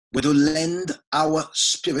We will lend our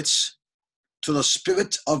spirits to the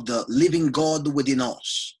Spirit of the living God within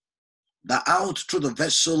us, that out through the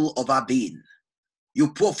vessel of our being,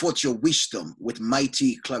 you pour forth your wisdom with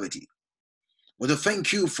mighty clarity. We will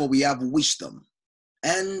thank you for we have wisdom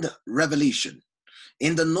and revelation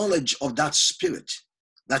in the knowledge of that Spirit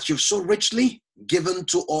that you've so richly given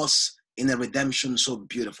to us in a redemption so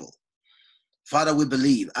beautiful. Father, we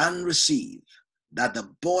believe and receive that the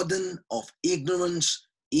burden of ignorance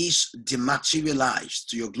is dematerialized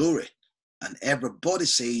to your glory. And everybody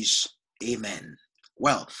says, amen.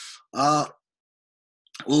 Well,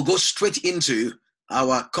 we'll go straight into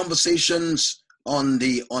our conversations on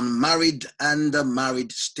the unmarried and the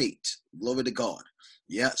married state. Glory to God.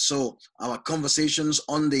 Yeah, so our conversations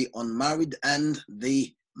on the unmarried and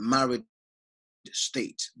the married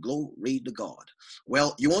state. Glory to God.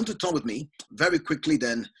 Well, you want to turn with me very quickly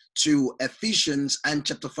then to Ephesians and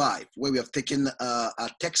chapter 5, where we have taken a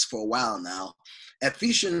text for a while now.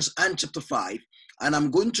 Ephesians and chapter 5, and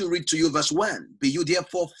I'm going to read to you verse 1. Be you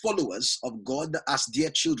therefore followers of God as dear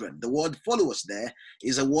children. The word followers there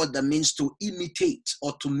is a word that means to imitate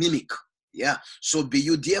or to mimic. Yeah, so be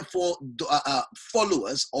you therefore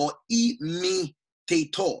followers or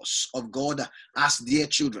imitators of God as dear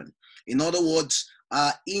children. In other words,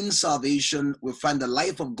 in salvation, we find the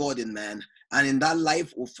life of God in man, and in that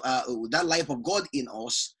life of God in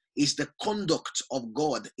us is the conduct of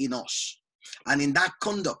God in us. And in that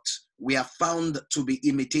conduct, we are found to be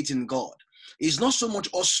imitating God. It's not so much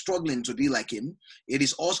us struggling to be like him, it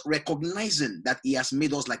is us recognizing that he has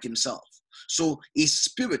made us like himself. So his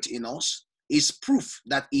spirit in us is proof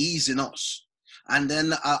that he is in us. And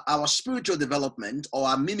then our spiritual development or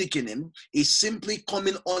our mimicking him is simply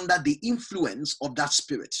coming under the influence of that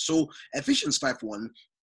spirit. So Ephesians 5:1,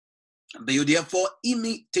 be you therefore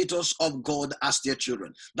imitators of God as their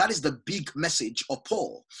children. That is the big message of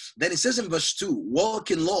Paul. Then it says in verse 2,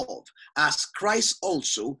 walk in love as Christ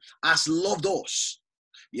also has loved us.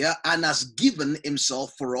 Yeah, and has given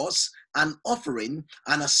himself for us an offering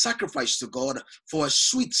and a sacrifice to God for a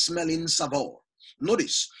sweet smelling savour.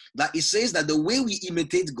 Notice that it says that the way we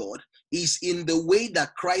imitate God is in the way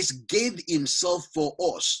that Christ gave himself for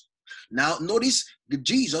us. Now, notice that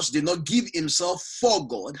Jesus did not give himself for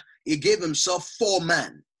God. He gave himself for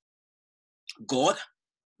man. God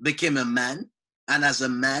became a man, and as a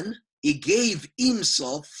man, he gave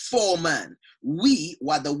himself for man. We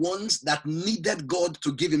were the ones that needed God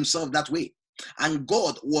to give himself that way. And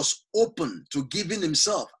God was open to giving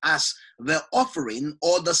himself as the offering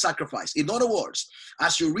or the sacrifice. In other words,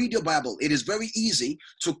 as you read your Bible, it is very easy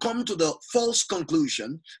to come to the false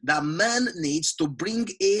conclusion that man needs to bring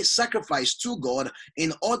a sacrifice to God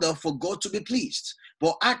in order for God to be pleased.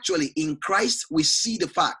 But actually, in Christ, we see the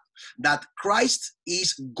fact that Christ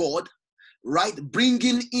is God, right?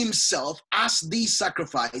 Bringing himself as the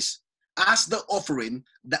sacrifice, as the offering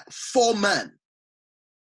that for man.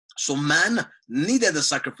 So man needed a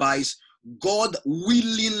sacrifice. God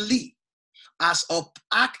willingly, as an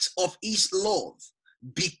act of his love,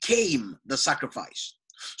 became the sacrifice.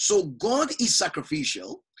 So God is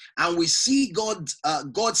sacrificial, and we see God's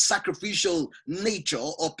sacrificial nature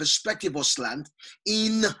or perspective or slant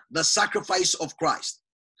in the sacrifice of Christ.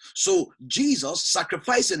 So Jesus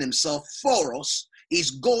sacrificing himself for us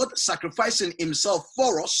is God sacrificing himself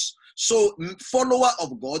for us. So follower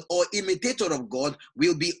of God or imitator of God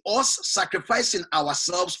will be us sacrificing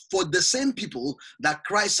ourselves for the same people that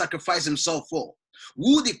Christ sacrificed himself for.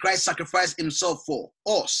 Who did Christ sacrifice himself for?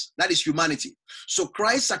 Us. That is humanity. So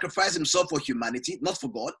Christ sacrificed himself for humanity, not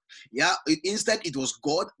for God. Yeah. Instead, it was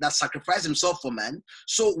God that sacrificed himself for man.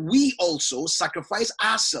 So we also sacrifice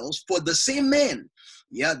ourselves for the same man,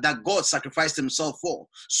 yeah, that God sacrificed himself for.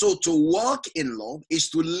 So to walk in love is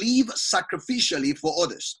to live sacrificially for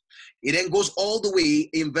others. It then goes all the way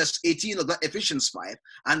in verse 18 of the Ephesians 5,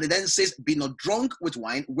 and it then says, be not drunk with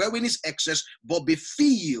wine, wherein is excess, but be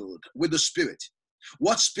filled with the Spirit.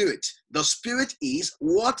 What Spirit? The Spirit is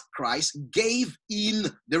what Christ gave in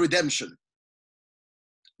the redemption.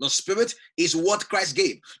 The Spirit is what Christ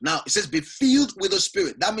gave. Now, it says be filled with the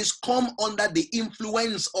Spirit. That means come under the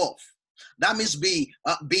influence of. That means be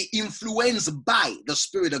influenced by the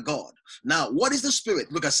Spirit of God. Now, what is the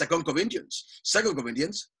Spirit? Look at 2 Corinthians. 2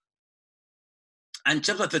 Corinthians and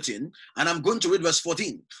chapter 13, and I'm going to read verse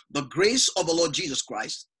 14. The grace of the Lord Jesus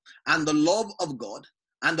Christ and the love of God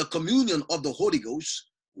and the communion of the Holy Ghost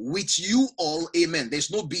with you all, amen.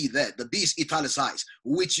 There's no B there. The B is italicized.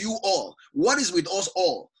 With you all. What is with us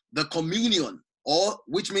all? The communion, or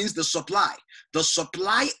which means the supply. The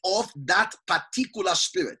supply of that particular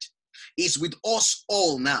Spirit is with us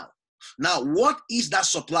all now. Now, what is that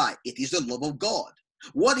supply? It is the love of God.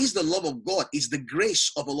 What is the love of God? It's the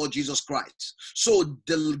grace of the Lord Jesus Christ. So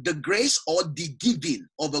the grace or the giving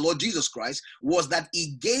of the Lord Jesus Christ was that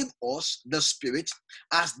he gave us the Spirit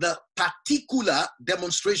as the particular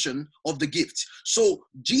demonstration of the gift. So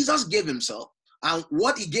Jesus gave himself, and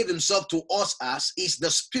what he gave himself to us as is the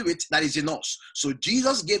Spirit that is in us. So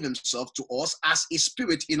Jesus gave himself to us as a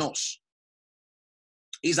Spirit in us.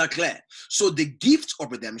 Is that clear? So the gift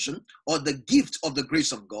of redemption, or the gift of the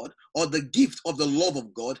grace of God, or the gift of the love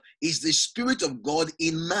of God is the Spirit of God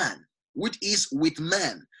in man, which is with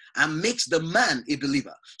man and makes the man a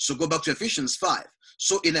believer. So go back to Ephesians 5.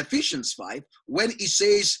 So in Ephesians 5, when he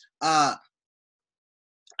says,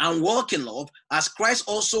 and walk in love, as Christ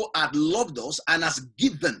also had loved us and has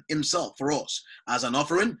given himself for us as an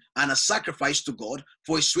offering and a sacrifice to God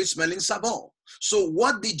for a sweet-smelling savour. So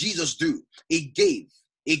what did Jesus do? He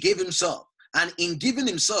gave himself, and in giving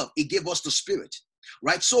himself, he gave us the Spirit,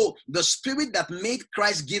 right? So the Spirit that made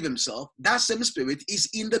Christ give himself, that same Spirit is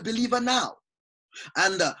in the believer now.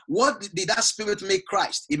 And what did that Spirit make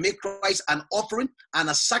Christ? It made Christ an offering and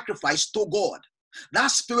a sacrifice to God.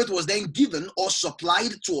 That Spirit was then given or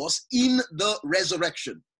supplied to us in the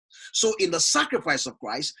resurrection. So in the sacrifice of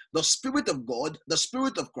Christ, the Spirit of God, the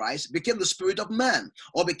Spirit of Christ became the Spirit of man,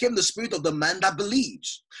 or became the Spirit of the man that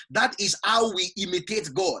believes. That is how we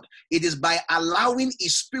imitate God. It is by allowing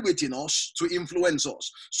his Spirit in us to influence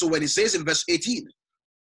us. So when it says in verse 18,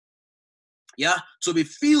 to be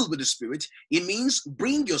filled with the Spirit, it means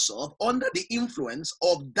bring yourself under the influence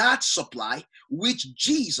of that supply which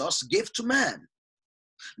Jesus gave to man.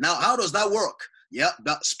 Now, how does that work?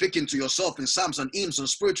 That speaking to yourself in psalms and hymns and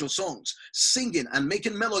spiritual songs, singing and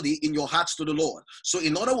making melody in your hearts to the Lord. So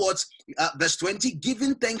in other words, verse 20,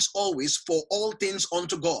 giving thanks always for all things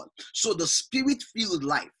unto God. So the Spirit-filled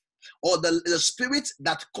life, or the Spirit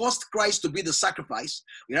that caused Christ to be the sacrifice,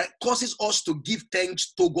 causes us to give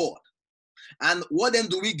thanks to God. And what then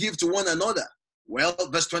do we give to one another? Well,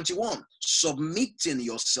 verse 21, submitting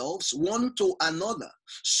yourselves one to another.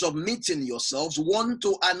 Submitting yourselves one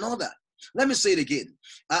to another. Let me say it again.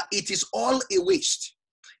 It is all a waste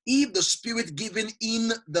if the Spirit given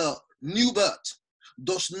in the new birth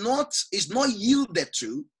is not yielded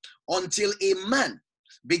to until a man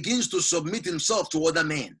begins to submit himself to other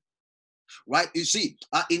men. Right? You see,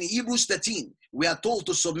 in Hebrews 13, we are told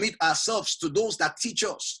to submit ourselves to those that teach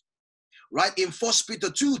us. Right, in 1 Peter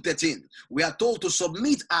 2:13, we are told to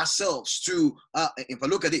submit ourselves to, if I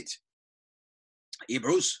look at it,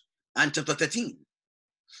 Hebrews and chapter 13,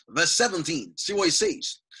 verse 17, see what it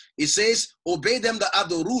says. It says, obey them that have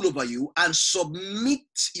the rule over you and submit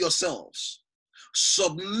yourselves.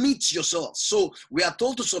 Submit yourselves. So we are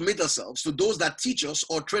told to submit ourselves to those that teach us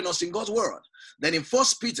or train us in God's word. Then in 1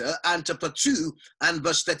 Peter and chapter 2 and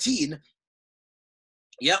verse 13,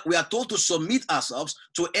 we are told to submit ourselves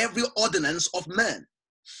to every ordinance of man.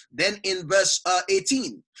 Then in verse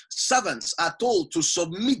 18, servants are told to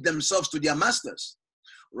submit themselves to their masters.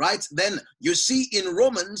 Right? Then you see in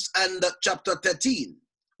Romans and chapter 13,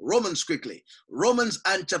 Romans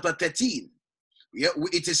and chapter 13,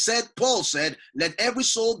 it is said, Paul said, let every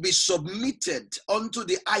soul be submitted unto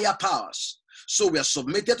the higher powers. So we are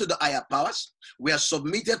submitted to the higher powers. We are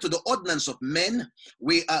submitted to the ordinance of men.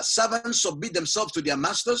 Servants submit themselves to their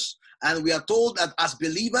masters. And we are told that as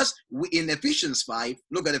believers, in Ephesians 5,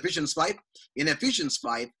 look at Ephesians 5. In Ephesians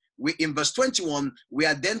 5, in verse 21, we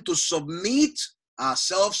are then to submit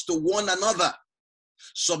ourselves to one another.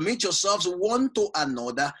 Submit yourselves one to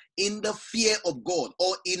another in the fear of God,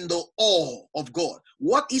 or in the awe of God.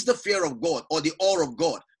 What is the fear of God or the awe of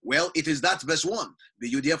God? Well, it is that verse 1. Be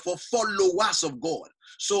you therefore followers of God.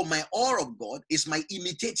 So my awe of God is my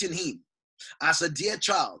imitating him as a dear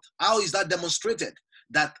child. How is that demonstrated?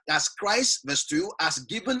 That as Christ, verse 2,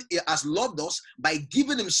 has loved us by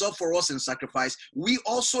giving himself for us in sacrifice, we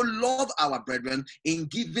also love our brethren in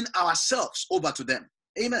giving ourselves over to them.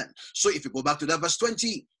 Amen. So if you go back to that verse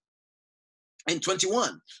 20 and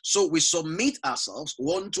 21, so we submit ourselves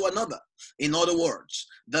one to another. In other words,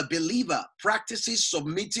 the believer practices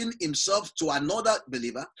submitting himself to another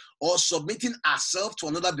believer, or submitting ourselves to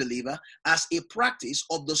another believer as a practice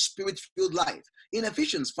of the Spirit-filled life. In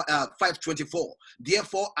Ephesians 5:24,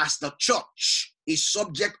 therefore, as the church is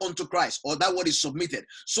subject unto Christ, or that word is submitted.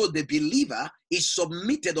 So the believer is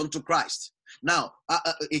submitted unto Christ. Now,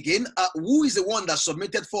 again, who is the one that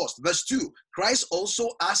submitted first? Verse 2, Christ also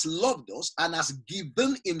has loved us and has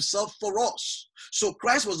given himself for us. So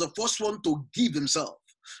Christ was the first one to give himself,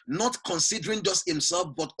 not considering just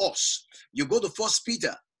himself, but us. You go to 1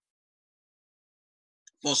 Peter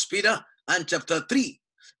and chapter 3.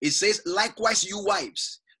 It says, likewise, you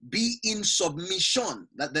wives, be in submission.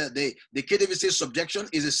 That the KJV says subjection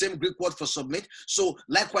is the same Greek word for submit. So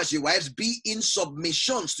likewise, your wives, be in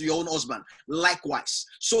submissions to your own husband. Likewise.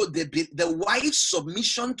 So the wife's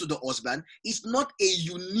submission to the husband is not a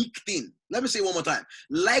unique thing. Let me say one more time.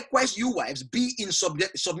 Likewise, you wives, be in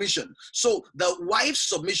submission. So the wife's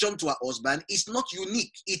submission to her husband is not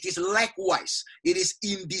unique. It is likewise. It is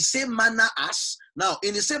in the same manner as. Now,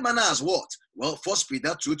 in the same manner as what? Well, 1 Peter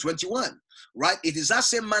 2:21, right? It is that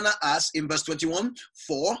same manner as in verse 21,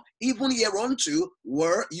 for even hereunto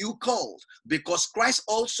were you called, because Christ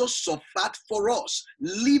also suffered for us,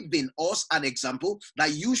 leaving us an example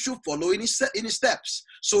that you should follow in his steps.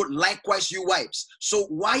 So likewise, you wives. So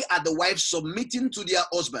why are the wives submitting to their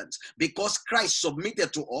husbands? Because Christ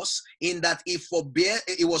submitted to us in that he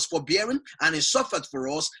was forbearing and he suffered for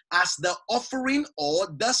us as the offering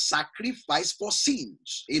or the sacrifice for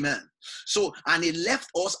sins. Amen. So, and he left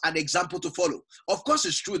us an example to follow. Of course,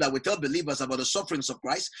 it's true that we tell believers about the sufferings of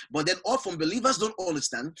Christ, but then often believers don't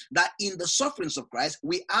understand that in the sufferings of Christ,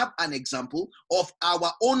 we have an example of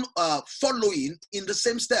our own following in the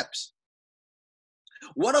same steps.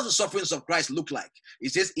 What does the sufferings of Christ look like?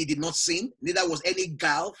 It says he did not sin, neither was any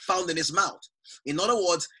guile found in his mouth. In other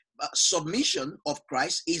words, submission of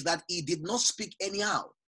Christ is that he did not speak anyhow.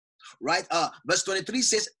 Right? Verse 23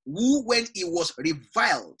 says, who when he was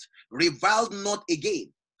reviled not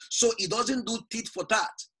again. So he doesn't do tit for tat.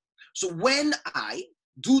 So when I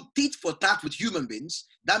do tit for tat with human beings,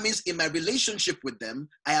 that means in my relationship with them,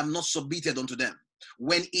 I am not submitted unto them.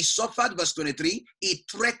 When he suffered, verse 23, he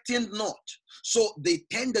threatened not. So the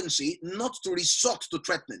tendency not to resort to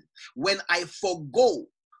threatening. When I forego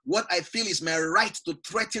what I feel is my right to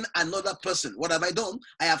threaten another person, what have I done?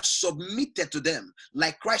 I have submitted to them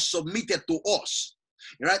like Christ submitted to us.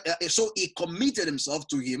 Right? So he committed himself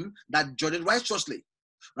to him that judged righteously.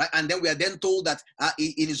 Right? And then we are then told that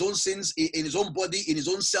in his own sins, in his own body, in his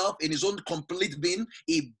own self, in his own complete being,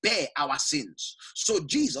 he bare our sins. So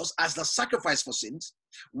Jesus, as the sacrifice for sins,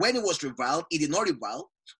 when he was reviled, he did not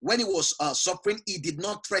revile. When he was suffering, he did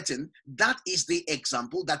not threaten. That is the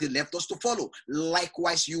example that he left us to follow.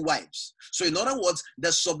 Likewise, you wives. So in other words,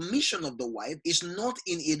 the submission of the wife is not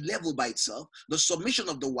in a level by itself. The submission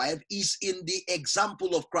of the wife is in the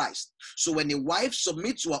example of Christ. So when a wife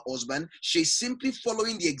submits to her husband, she's simply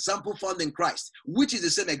following the example found in Christ, which is the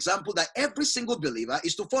same example that every single believer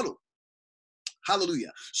is to follow.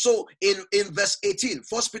 Hallelujah. So in verse 18,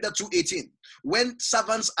 1 Peter 2:18, when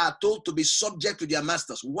servants are told to be subject to their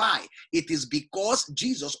masters, why? It is because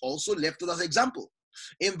Jesus also left us as example.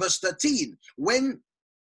 In verse 13, when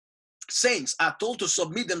saints are told to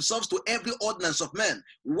submit themselves to every ordinance of men,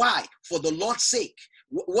 why? For the Lord's sake.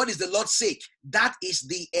 What is the Lord's sake? That is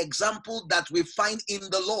the example that we find in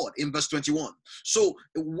the Lord in verse 21. So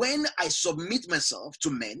when I submit myself to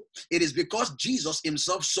men, it is because Jesus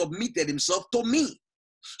himself submitted himself to me.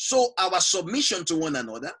 So our submission to one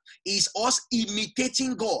another is us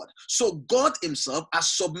imitating God. So God himself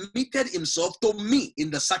has submitted himself to me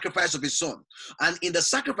in the sacrifice of his son. And in the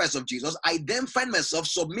sacrifice of Jesus, I then find myself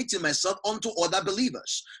submitting myself unto other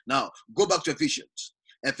believers. Now, go back to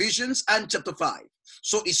Ephesians and chapter 5.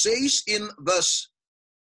 So it says in verse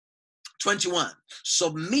 21,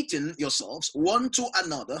 submitting yourselves one to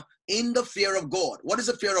another in the fear of God. What is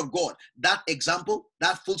the fear of God? That example,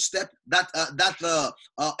 that footstep, that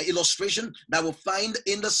illustration that we find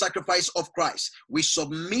in the sacrifice of Christ. We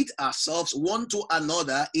submit ourselves one to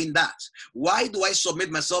another in that. Why do I submit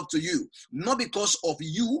myself to you? Not because of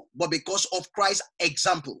you, but because of Christ's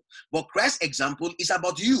example. But Christ's example is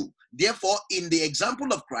about you. Therefore, in the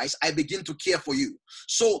example of Christ, I begin to care for you.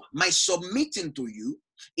 So my submitting to you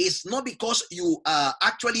is not because you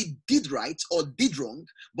actually did right or did wrong,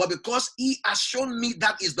 but because he has shown me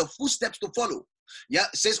that is the footsteps to follow. Yeah,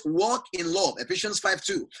 it says walk in love, Ephesians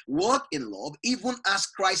 5:2. Walk in love, even as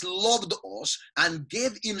Christ loved us and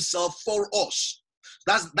gave himself for us.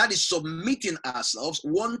 That is submitting ourselves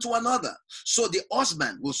one to another. So the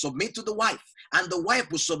husband will submit to the wife, and the wife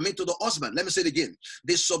will submit to the husband. Let me say it again.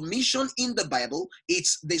 The submission in the Bible,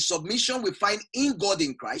 it's the submission we find in God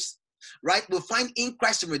in Christ, right? We'll find in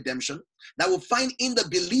Christ in redemption, that we'll find in the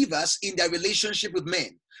believers in their relationship with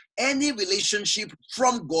men. Any relationship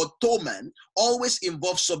from God to man always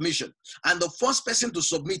involves submission. And the first person to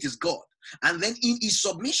submit is God. And then in his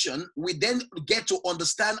submission, we then get to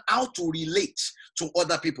understand how to relate to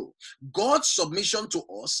other people. God's submission to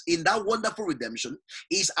us in that wonderful redemption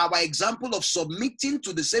is our example of submitting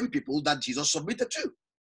to the same people that Jesus submitted to.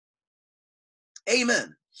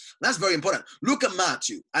 Amen. That's very important. Look at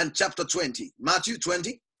Matthew and chapter 20. Matthew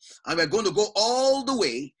 20. And we're going to go all the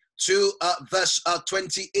way to verse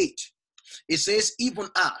 28. It says, even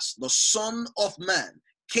as the Son of Man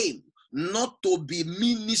came not to be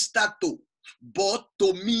ministered to, but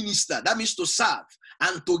to minister. That means to serve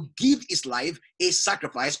and to give his life a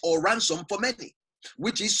sacrifice or ransom for many,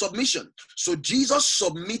 which is submission. So Jesus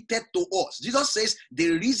submitted to us. Jesus says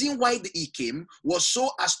the reason why he came was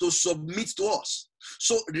so as to submit to us.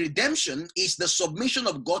 So redemption is the submission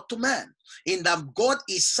of God to man, in that God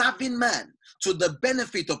is serving man to the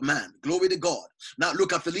benefit of man. Glory to God. Now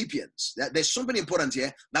look at Philippians. There's something important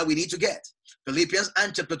here that we need to get. Philippians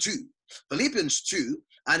and chapter 2. Philippians 2,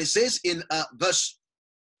 and it says in verse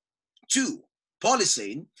 2, Paul is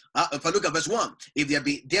saying, if I look at verse 1, if there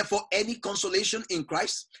be therefore any consolation in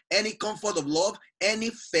Christ, any comfort of love, any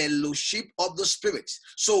fellowship of the Spirit.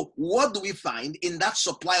 So what do we find in that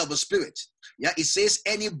supply of the Spirit? Yeah, it says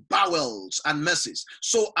any bowels and mercies.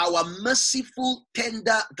 So our merciful,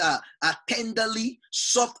 tenderly,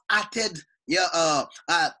 soft-hearted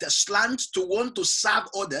slant to want to serve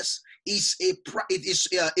others is it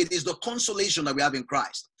is the consolation that we have in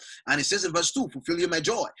Christ. And it says in verse 2, fulfill you my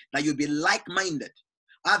joy, that you be like-minded,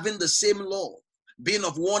 having the same love, being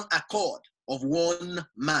of one accord, of one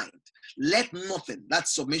mind. Let nothing,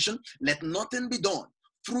 that's submission, let nothing be done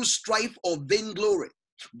through strife or vainglory,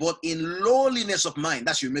 but in lowliness of mind,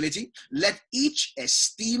 that's humility, let each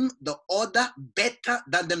esteem the other better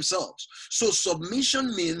than themselves. So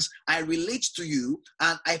submission means I relate to you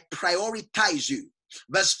and I prioritize you.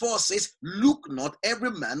 Verse 4 says, look not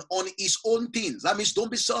every man on his own things. That means don't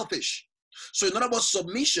be selfish. So in other words,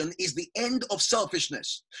 submission is the end of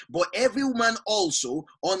selfishness, but every man also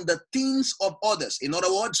on the things of others. In other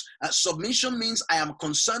words, submission means I am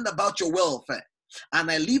concerned about your welfare, and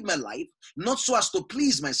I live my life not so as to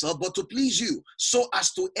please myself, but to please you, so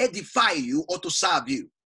as to edify you or to serve you,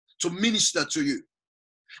 to minister to you.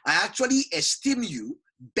 I actually esteem you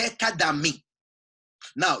better than me.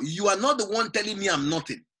 Now, you are not the one telling me I'm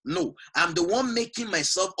nothing. No, I'm the one making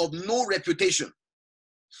myself of no reputation.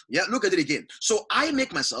 Yeah, look at it again. So I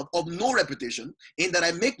make myself of no reputation in that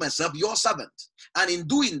I make myself your servant. And in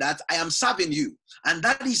doing that, I am serving you. And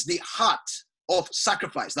that is the heart of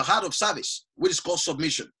sacrifice, the heart of service, which is called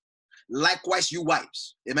submission. Likewise, you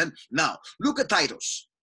wives. Amen. Now, look at Titus.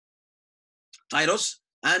 Titus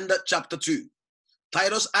and chapter 2.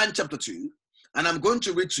 Titus and chapter 2. And I'm going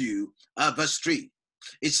to read to you verse 3.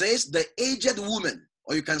 It says, the aged woman,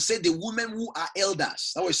 or you can say the women who are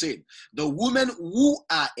elders. I was saying, the women who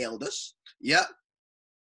are elders, yeah,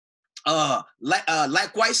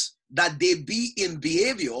 likewise, that they be in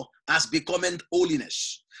behavior as becoming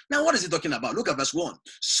holiness. Now, what is he talking about? Look at verse 1.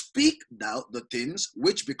 Speak thou the things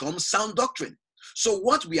which become sound doctrine. So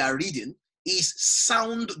what we are reading is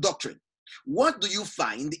sound doctrine. What do you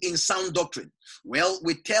find in sound doctrine? Well,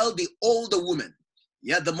 we tell the older woman,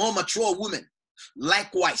 yeah, the more mature woman,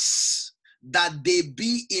 likewise, that they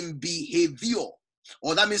be in behavior,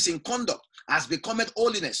 or that means in conduct, as becoming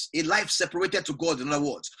holiness, a life separated to God, in other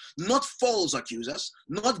words, not false accusers,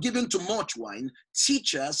 not given to much wine,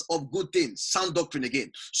 teachers of good things, sound doctrine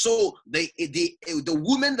again. So the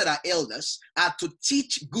women that are elders are to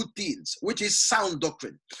teach good things, which is sound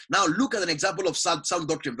doctrine. Now look at an example of sound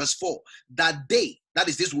doctrine, verse 4, that they, that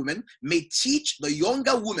is this woman, may teach the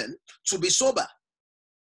younger women to be sober.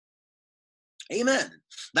 Amen.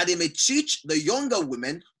 That they may teach the younger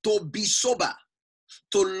women to be sober,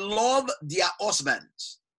 to love their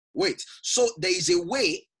husbands. Wait, so there is a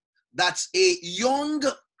way that a young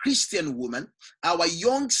Christian woman, our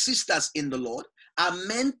young sisters in the Lord, are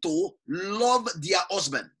meant to love their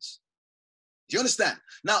husbands. Do you understand?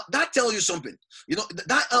 Now, that tells you something. You know,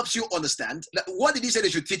 that helps you understand. What did he say they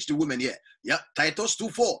should teach the women here? Yeah, Titus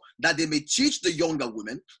 2:4, that they may teach the younger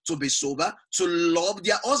women to be sober, to love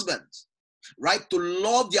their husbands. Right, to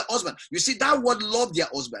love their husband. You see, that word love their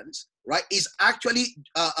husbands, right, is actually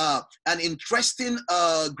an interesting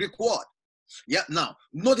Greek word. Yeah, now,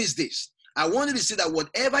 notice this. I want you to see that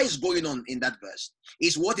whatever is going on in that verse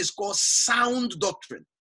is what is called sound doctrine.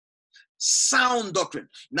 Sound doctrine.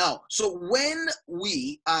 Now, so when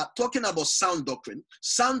we are talking about sound doctrine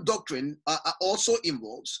also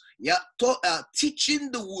involves, yeah,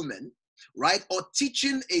 teaching the woman, right, or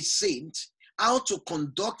teaching a saint how to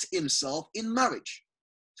conduct himself in marriage.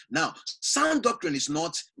 Now, sound doctrine is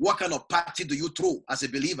not what kind of party do you throw as a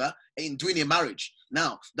believer in doing a marriage.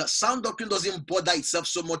 Now, the sound doctrine doesn't bother itself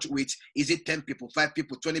so much with, is it 10 people, 5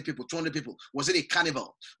 people, 20 people, 200 people? Was it a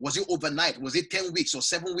carnival? Was it overnight? Was it 10 weeks or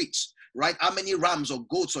 7 weeks? Right? How many rams or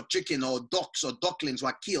goats or chicken or ducks or ducklings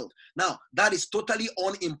were killed? Now, that is totally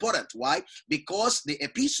unimportant. Why? Because the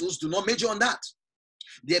epistles do not major on that.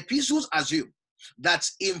 The epistles assume that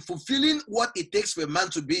in fulfilling what it takes for a man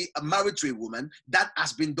to be married to a woman, that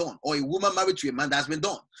has been done, or a woman married to a man, that has been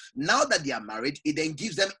done. Now that they are married, it then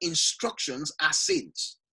gives them instructions as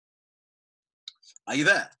saints. Are you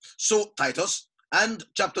there? So Titus and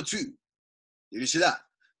chapter 2. Did you see that?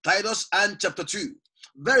 Titus and chapter 2.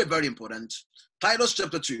 Very, very important. Titus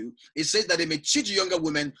chapter 2, it says that they may teach younger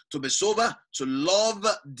women to be sober, to love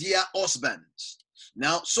their husbands.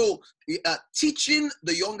 Now, so teaching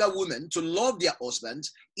the younger women to love their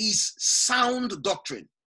husbands is sound doctrine.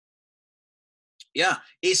 Yeah,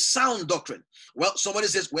 a sound doctrine. Well, somebody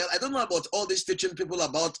says, well, I don't know about all this teaching people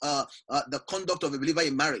about the conduct of a believer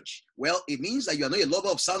in marriage. Well, it means that you are not a lover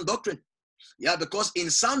of sound doctrine. Yeah, because in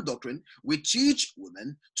sound doctrine, we teach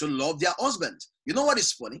women to love their husbands. You know what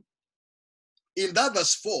is funny? In that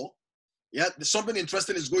verse 4, yeah, something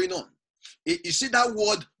interesting is going on. You see that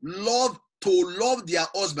word love, to love their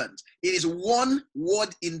husbands. It is one word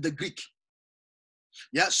in the Greek.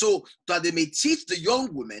 Yeah, so that they may teach the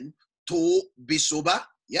young women to be sober,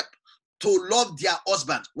 yep, to love their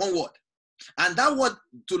husband, one word. And that word,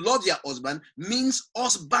 to love their husband, means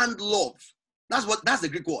husband love. That's the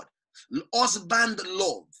Greek word, husband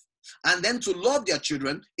love. And then to love their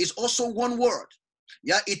children is also one word.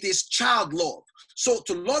 Yeah, it is child love. So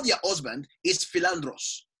to love your husband is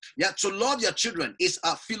philandros. Yeah, to love your children is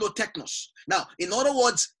a philotechnos. Now, in other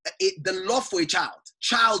words, the love for a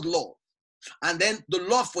child love, and then the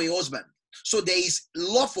love for a husband. So there is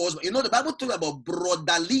love for husband. You know, the Bible talks about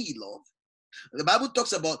brotherly love. The Bible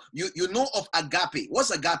talks about, you know of agape.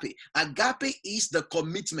 What's agape? Agape is the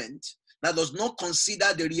commitment that does not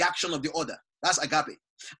consider the reaction of the other. That's agape.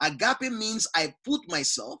 Agape means I put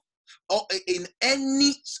myself in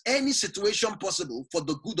any situation possible for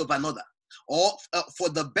the good of another, or for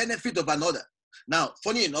the benefit of another. Now,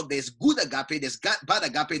 funny enough, there's good agape, there's bad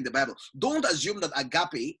agape in the Bible. Don't assume that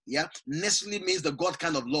agape, yeah, necessarily means the God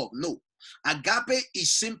kind of love. No. Agape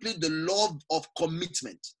is simply the love of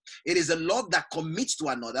commitment. It is a love that commits to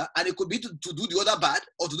another, and it could be to do the other bad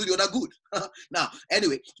or to do the other good. Now,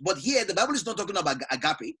 anyway, but here the Bible is not talking about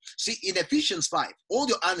agape. See, in Ephesians 5, hold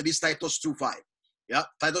your hand, this Titus 2:5. Yeah,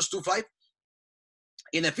 Titus 2:5.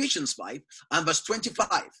 In Ephesians 5 and verse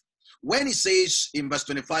 25, when it says in verse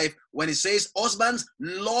 25, when it says, husbands,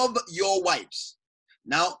 love your wives.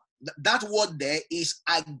 Now, that word there is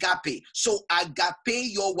agape. So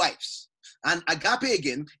agape your wives. And agape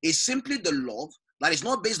again is simply the love that is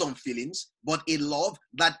not based on feelings, but a love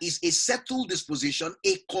that is a settled disposition,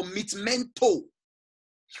 a commitment to.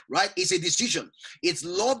 Right? It's a decision. It's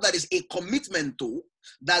love that is a commitment to,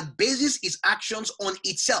 that bases its actions on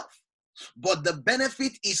itself, but the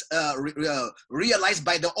benefit is realized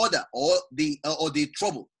by the other, or the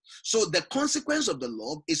trouble. So the consequence of the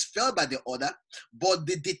love is felt by the other, but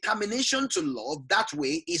the determination to love that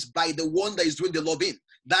way is by the one that is doing the loving.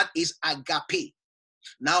 That is agape.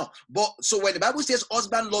 Now, so when the Bible says,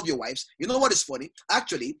 husband, love your wives, you know what is funny?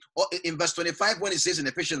 Actually, in verse 25, when it says in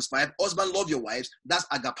Ephesians 5, husband, love your wives, that's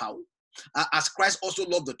agapao. As Christ also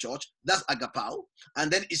loved the church, that's agapao.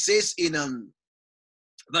 And then it says in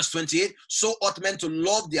verse 28, so ought men to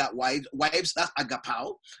love their wives, that's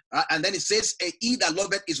agapao. And then it says, he that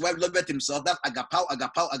loveth his wife loveth himself, that's agapao,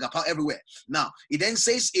 agapao, agapao everywhere. Now, it then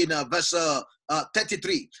says in verse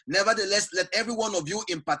 33, nevertheless, let every one of you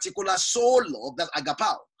in particular so love, that's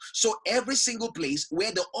agapao. So every single place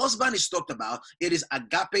where the husband is talked about, it is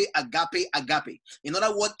agape, agape, agape. In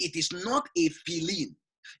other words, it is not a feeling.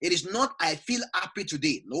 It is not, I feel happy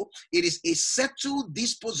today. No, it is a settled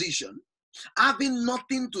disposition having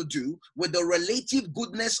nothing to do with the relative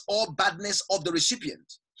goodness or badness of the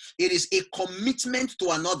recipient. It is a commitment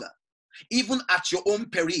to another, even at your own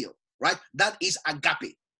peril, right? That is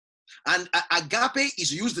agape. And agape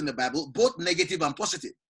is used in the Bible, both negative and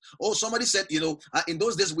positive. Oh, somebody said, in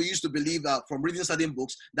those days we used to believe from reading certain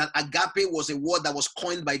books that agape was a word that was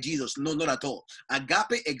coined by Jesus. No, not at all.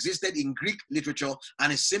 Agape existed in Greek literature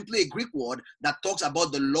and is simply a Greek word that talks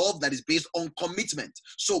about the love that is based on commitment.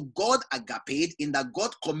 So God agape in that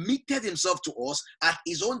God committed himself to us at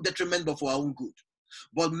his own detriment but for our own good.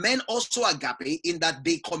 But men also agape in that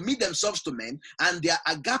they commit themselves to men, and their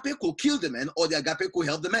agape could kill the men or their agape could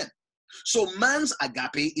help the men. So man's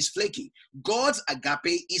agape is flaky. God's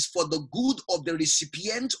agape is for the good of the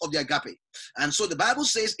recipient of the agape. And so the Bible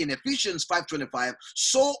says in Ephesians 5:25,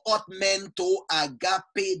 so ought men to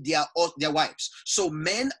agape their wives. So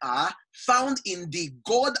men are found in the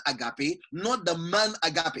God agape, not the man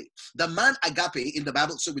agape. The man agape in the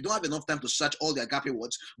Bible, so we don't have enough time to search all the agape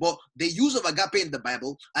words, but the use of agape in the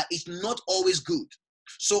Bible is not always good.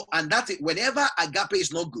 So, and that's it. Whenever agape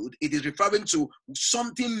is not good, it is referring to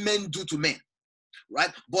something men do to men. right?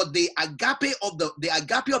 But the agape of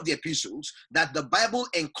the epistles that the Bible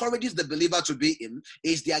encourages the believer to be in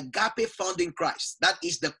is the agape found in Christ. That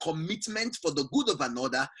is the commitment for the good of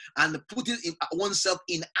another and putting oneself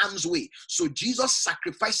in harm's way. So Jesus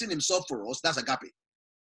sacrificing himself for us, that's agape.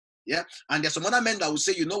 Yeah, and there's some other men that will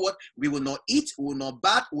say, you know what, we will not eat, we will not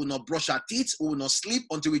bath, we will not brush our teeth, we will not sleep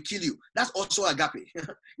until we kill you. That's also agape.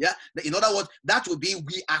 Yeah, in other words, that will be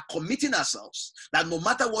we are committing ourselves that no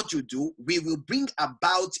matter what you do, we will bring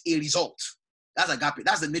about a result. That's agape.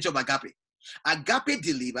 That's the nature of agape. Agape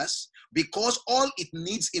delivers because all it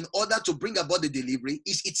needs in order to bring about the delivery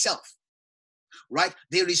is itself. Right?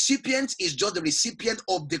 The recipient is just the recipient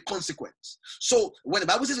of the consequence. So when the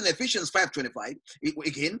Bible says in Ephesians 5:25,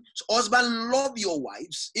 again, husband, love your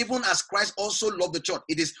wives, even as Christ also loved the church.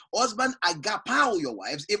 It is husband, agapao your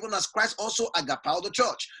wives, even as Christ also agapao the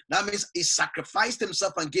church. That means he sacrificed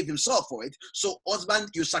himself and gave himself for it. So husband,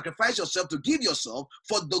 you sacrifice yourself to give yourself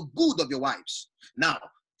for the good of your wives. Now,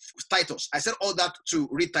 Titus. I said all that to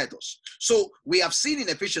read Titus. So we have seen in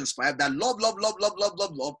Ephesians 5 that love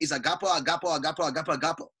is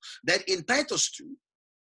agapo. Then in Titus 2,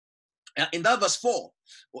 in that verse 4,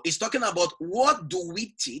 it's talking about what do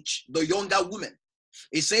we teach the younger women.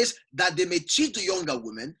 It says that they may teach the younger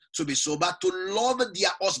women to be sober, to love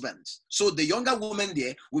their husbands. So the younger woman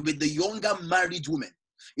there will be the younger married women.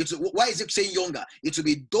 Why is it saying younger? It will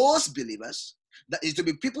be those believers. That it will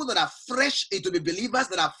be people that are fresh, it will be believers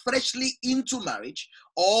that are freshly into marriage,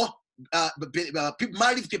 or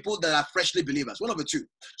married people that are freshly believers, one of the two.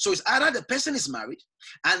 So it's either the person is married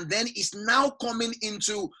and then is now coming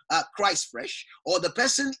into Christ fresh, or the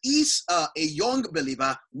person is a young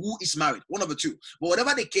believer who is married, one of the two. But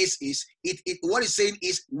whatever the case is, what it's saying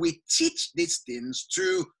is we teach these things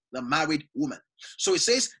to the married woman. So it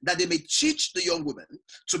says that they may teach the young women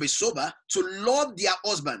to be sober, to love their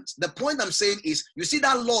husbands. The point I'm saying is, you see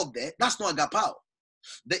that love there, that's not agapao.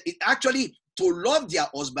 Actually, to love their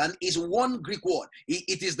husband is one Greek word.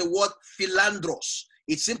 It is the word philandros.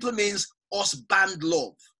 It simply means husband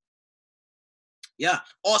love. Yeah,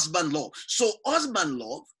 husband love. So husband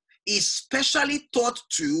love is specially taught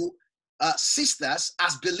to sisters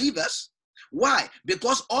as believers. Why?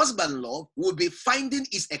 Because husband love will be finding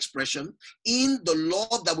its expression in the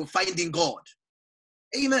love that we find in God.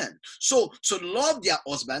 Amen. So to love their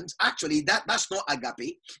husbands, actually, that's not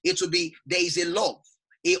agape. It will be, there is a love,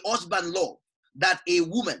 a husband love, that a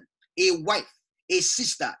woman, a wife, a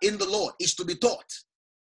sister in the Lord is to be taught.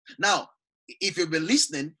 Now, if you've been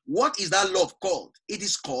listening, what is that love called? It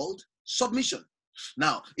is called submission.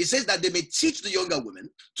 Now, it says that they may teach the younger women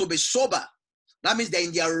to be sober. That means they're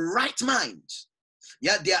in their right mind.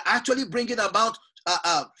 Yeah, they are actually bringing about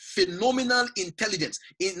phenomenal intelligence.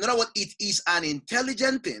 In other words, it is an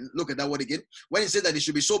intelligent thing. Look at that word again. When it says that they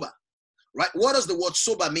should be sober, right? What does the word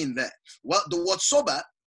sober mean there? Well, the word sober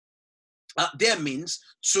there means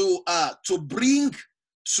to bring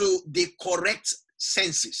to the correct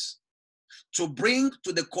senses, to bring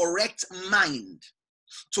to the correct mind,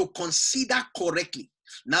 to consider correctly.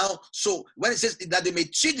 Now, so when it says that they may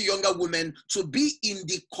teach the younger women to be in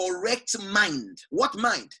the correct mind. What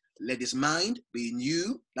mind? Let this mind be in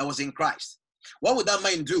you that was in Christ. What would that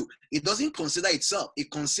mind do? It doesn't consider itself.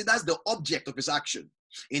 It considers the object of its action.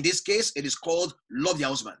 In this case, it is called love your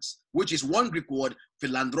husbands, which is one Greek word,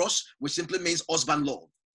 philandros, which simply means husband love.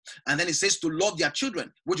 And then it says to love their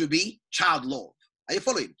children, which would be child love. Are you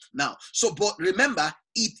following? Now, so, but remember,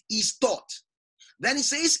 it is taught. Then it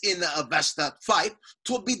says in verse 5,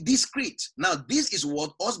 to be discreet. Now, this is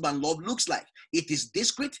what husband love looks like. It is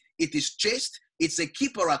discreet, it is chaste, it's a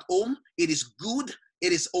keeper at home, it is good,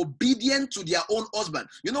 it is obedient to their own husband.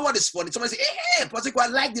 You know what is funny? Somebody say, hey, I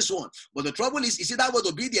like this one. But the trouble is, you see that word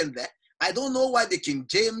obedient there? I don't know why the King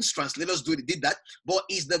James translators did that, but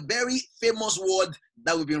it's the very famous word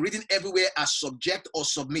that we've been reading everywhere as subject or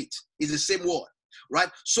submit. It's the same word. Right?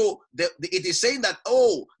 So it is saying that,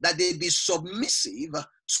 that they be submissive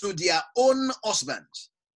to their own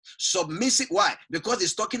husbands. Submissive, why? Because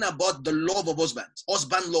it's talking about the love of husbands,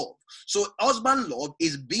 husband love. So husband love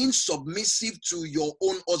is being submissive to your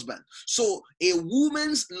own husband. So a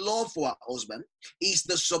woman's love for her husband is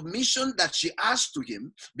the submission that she has to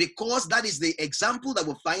him, because that is the example that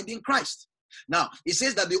we find in Christ. Now, it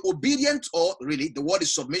says that be obedient, or really the word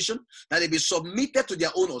is submission, that they be submitted to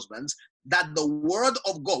their own husbands, that the word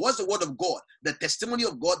of God, what's the word of God? The testimony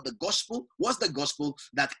of God, the gospel, what's the gospel?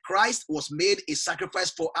 That Christ was made a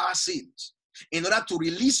sacrifice for our sins in order to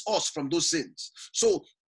release us from those sins. So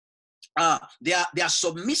they are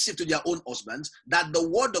submissive to their own husbands, that the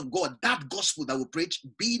word of God, that gospel that we preach,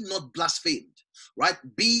 be not blasphemed, right?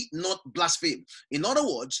 Be not blasphemed. In other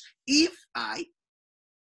words, if I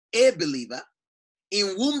a believer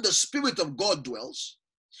in whom the Spirit of God dwells,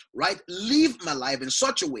 right, live my life in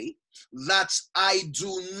such a way that I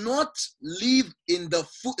do not live in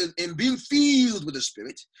being filled with the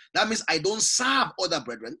Spirit. That means I don't serve other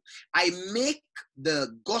brethren. I make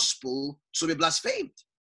the gospel to be blasphemed,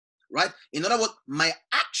 right? In other words, my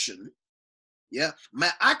action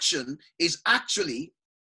is actually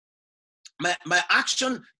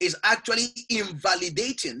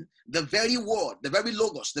invalidating the very word, the very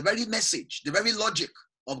logos, the very message, the very logic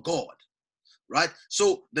of God. Right?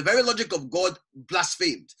 So the very logic of God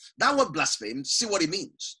blasphemed. That word blasphemed, see what it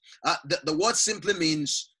means. The word simply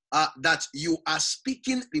means that you are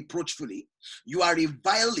speaking reproachfully, you are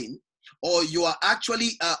reviling, or you are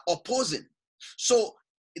actually opposing. So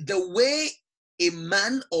the way a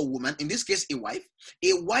man or woman, in this case a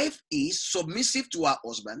wife is submissive to her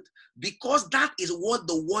husband, because that is what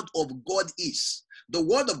the word of God is. The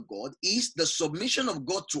word of God is the submission of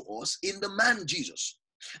God to us in the man Jesus.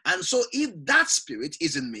 And so if that spirit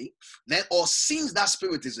is in me, then, or since that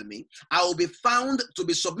spirit is in me, I will be found to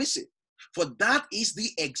be submissive. For that is the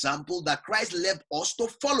example that Christ left us to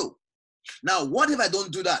follow. Now, what if I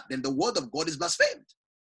don't do that? Then the word of God is blasphemed.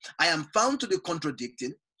 I am found to be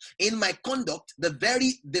contradicting in my conduct the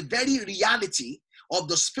very reality of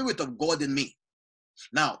the Spirit of God in me.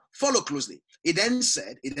 Now, follow closely. It then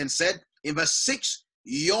said in verse 6,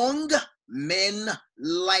 young men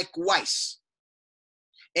likewise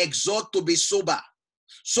exhort to be sober.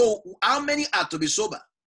 So how many are to be sober?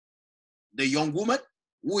 The young woman,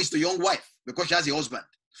 who is the young wife, because she has a husband.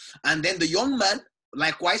 And then the young man,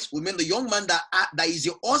 likewise, we mean the young man that is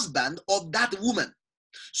the husband of that woman.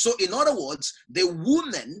 So in other words, the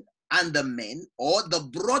woman and the men, or the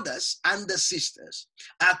brothers and the sisters,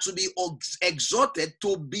 are to be exhorted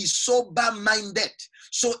to be sober-minded.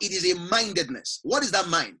 So it is a mindedness. What is that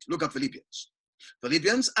mind? Look at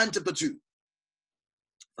Philippians and chapter 2.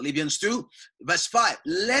 Philippians 2, verse 5.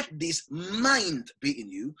 Let this mind be in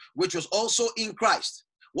you, which was also in Christ.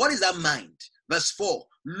 What is that mind? Verse 4.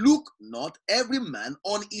 Look not every man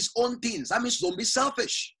on his own things. That means don't be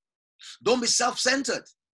selfish. Don't be self-centered.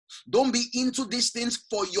 Don't be into these things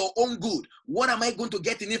for your own good. What am I going to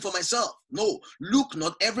get in it for myself? No. Look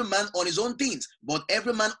not every man on his own things, but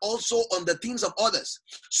every man also on the things of others.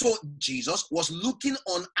 So Jesus was looking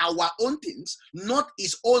on our own things, not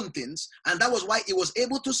his own things. And that was why he was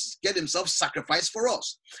able to get himself sacrificed for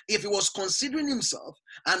us. If he was considering himself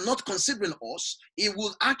and not considering us, he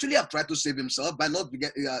would actually have tried to save himself by not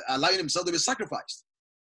allowing himself to be sacrificed.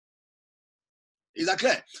 Is that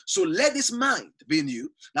clear? So let this mind be in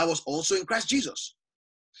you that was also in Christ Jesus.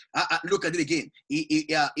 Look at it again.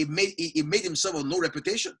 He made himself of no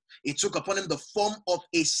reputation. He took upon him the form of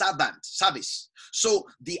a service. So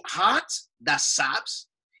the heart that serves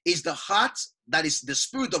is the heart that is the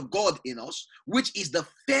Spirit of God in us, which is the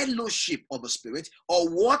fellowship of the Spirit, or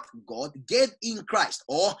what God gave in Christ,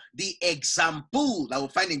 or the example that we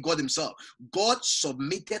find in God himself. God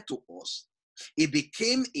submitted to us. He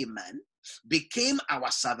became a man, became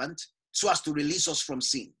our servant, so as to release us from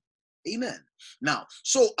sin. Amen. Now,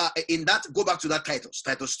 so in that, go back to that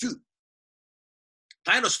Titus 2.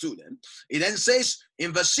 Titus 2 then, it then says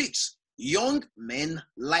in verse 6, young men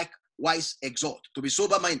likewise exhort to be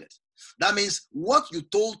sober-minded. That means what you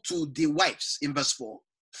told to the wives in verse 4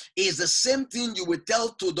 is the same thing you will tell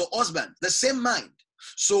to the husband, the same mind.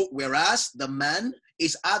 So whereas the man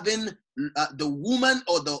is having the woman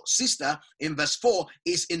or the sister in verse 4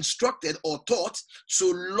 is instructed or taught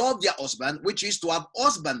to love their husband, which is to have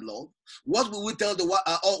husband love. What will we tell the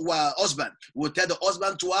husband? We'll tell the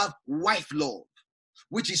husband to have wife love,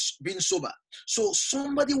 which is being sober. So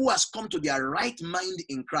somebody who has come to their right mind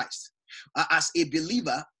in Christ, as a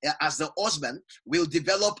believer, as the husband, will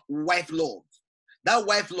develop wife love. That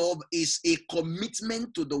wife love is a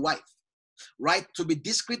commitment to the wife, right? To be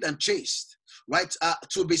discreet and chaste, right?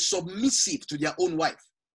 To be submissive to their own wife.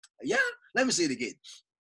 Yeah, let me say it again.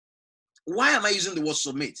 Why am I using the word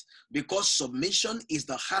submit? Because submission is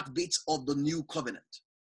the heartbeat of the new covenant.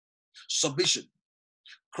 Submission.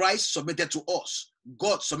 Christ submitted to us.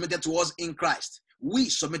 God submitted to us in Christ. We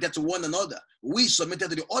submitted to one another. We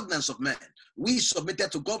submitted to the ordinance of men. We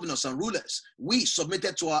submitted to governors and rulers. We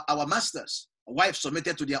submitted to our masters. Wives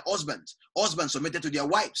submitted to their husbands. Husbands submitted to their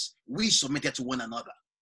wives. We submitted to one another.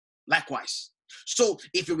 Likewise. So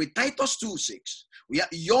if you read Titus 2:6, we are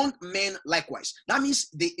young men likewise. That means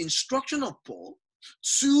the instruction of Paul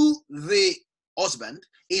to the husband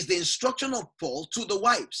is the instruction of Paul to the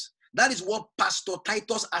wives. That is what Pastor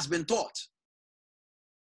Titus has been taught.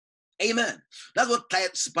 Amen. That's what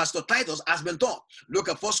Pastor Titus has been taught. Look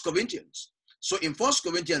at 1 Corinthians So in First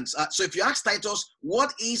Corinthians, so if you ask Titus,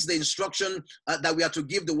 what is the instruction that we are to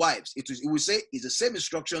give the wives? It will say it's the same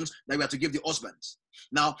instructions that we are to give the husbands.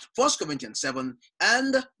 Now, First Corinthians 7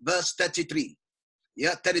 and verse 33.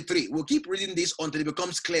 Yeah, 33. We'll keep reading this until it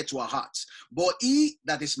becomes clear to our hearts. But he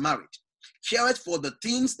that is married careth for the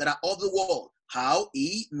things that are of the world, how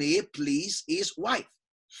he may please his wife.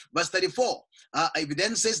 Verse 34, it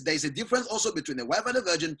then says there is a difference also between the wife and the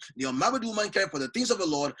virgin. The unmarried woman careth for the things of the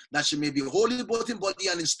Lord, that she may be holy both in body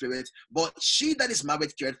and in spirit. But she that is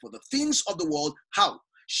married careth for the things of the world, how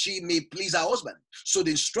she may please her husband. So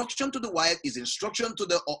the instruction to the wife is instruction to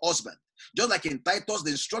the husband. Just like in Titus,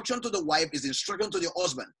 the instruction to the wife is instruction to the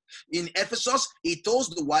husband. In Ephesus, it tells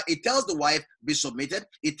the wife, be submitted.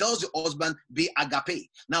 It tells the husband, be agape.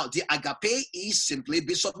 Now, the agape is simply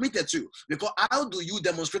be submitted to. Because how do you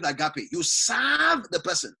demonstrate agape? You serve the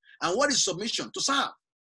person. And what is submission? To serve.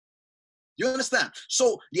 You understand?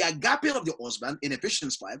 So the agape of the husband in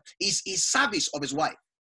Ephesians 5 is his service of his wife.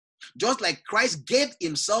 Just like Christ gave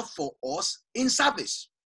himself for us in service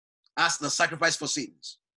as the sacrifice for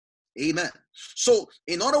sins. Amen. So,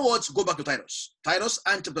 in other words, go back to Titus. Titus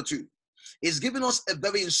and chapter 2 is giving us a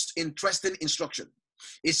very interesting instruction.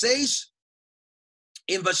 It says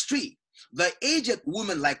in verse 3, the aged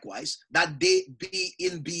women likewise, that they be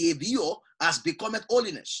in behavior as becometh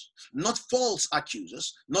holiness, not false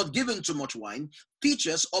accusers, not given to much wine,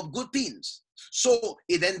 teachers of good things. So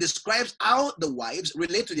it then describes how the wives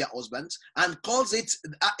relate to their husbands and calls it,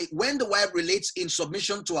 when the wife relates in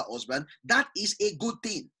submission to her husband, that is a good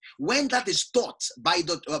thing. When that is taught by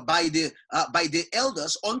the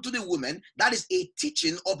elders unto the women, that is a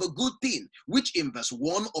teaching of a good thing, which in verse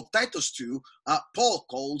 1 of Titus 2, Paul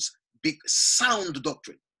calls big sound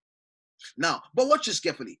doctrine. Now, but watch this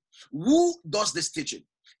carefully. Who does this teaching?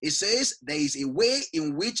 It says there is a way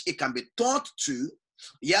in which it can be taught to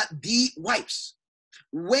the wives.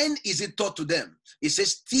 When is it taught to them? It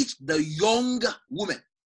says teach the young women.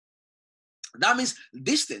 That means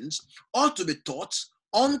these things ought to be taught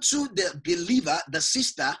unto the believer, the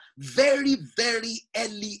sister, very, very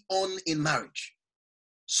early on in marriage.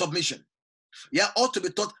 Submission. Ought to be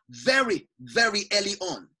taught very, very early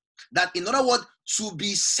on. That, in other words, to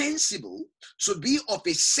be sensible, to be of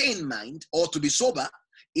a sane mind, or to be sober,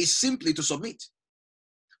 is simply to submit.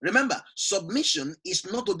 Remember, submission is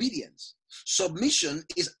not obedience. Submission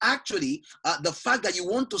is actually the fact that you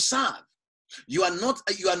want to serve. You are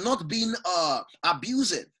not being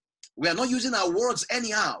abusive. We are not using our words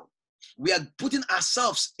anyhow. We are putting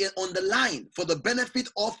ourselves on the line for the benefit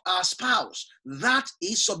of our spouse. That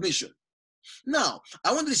is submission. Now,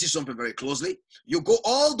 I want you to see something very closely. You go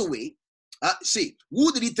all the way. See,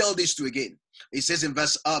 who did he tell this to again? It says in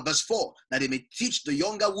verse 4 that they may teach the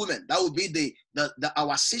younger women. That would be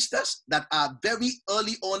our sisters that are very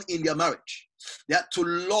early on in their marriage. To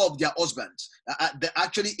love their husbands.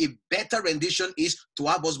 Actually, a better rendition is to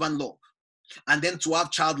have husband love, and then to have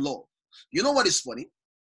child love. You know what is funny?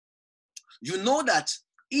 You know that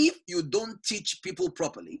if you don't teach people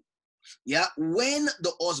properly, when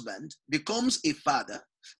the husband becomes a father,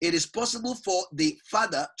 it is possible for the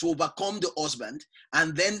father to overcome the husband,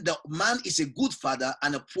 and then the man is a good father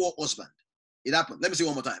and a poor husband. It happened. Let me say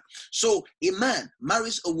one more time. So a man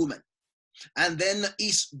marries a woman and then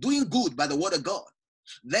is doing good by the word of God.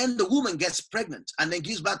 Then the woman gets pregnant and then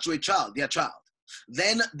gives birth to a child, their child.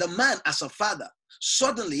 Then the man as a father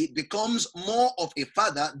suddenly becomes more of a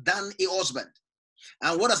father than a husband.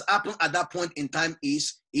 And what has happened at that point in time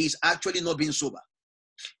is he's actually not being sober.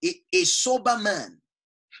 A sober man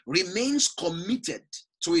remains committed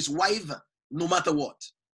to his wife no matter what,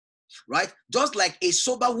 right? Just like a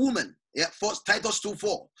sober woman, First Titus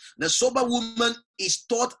 2:4, the sober woman is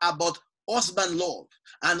taught about husband love,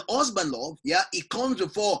 and husband love, it comes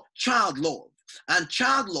before child love, and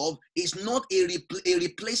child love is not a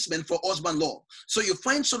replacement for husband love. So you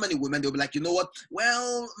find so many women, they'll be like, you know what?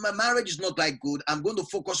 Well, my marriage is not that good. I'm going to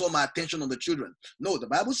focus all my attention on the children. No, the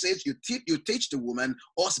Bible says you teach the woman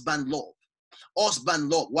husband love. Husband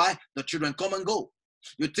love. Why? The children come and go.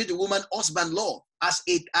 You teach the woman husband love as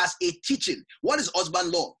a teaching. What is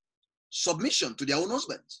husband love? Submission to their own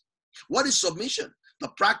husbands. What is submission? The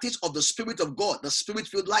practice of the Spirit of God, the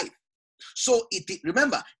Spirit-filled life. So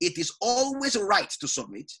remember, it is always right to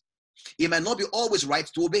submit. It might not be always right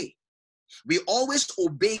to obey. We always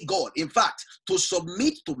obey God. In fact, to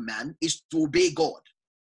submit to man is to obey God.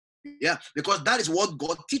 Because that is what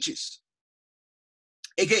God teaches.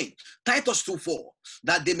 Again, Titus 2:4,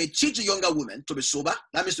 that they may teach the younger women to be sober,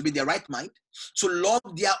 that means to be in their right mind, to love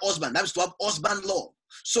their husband, that means to have husband love.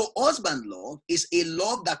 So husband love is a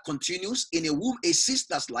love that continues in a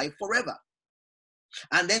sister's life forever.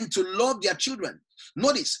 and then to love their children.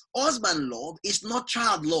 Notice, husband love is not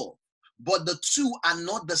child love, but the two are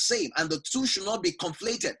not the same, and the two should not be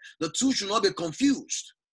conflated. The two should not be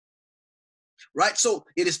confused. Right? So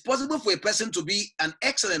it is possible for a person to be an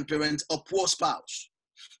excellent parent or poor spouse.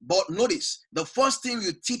 But notice, the first thing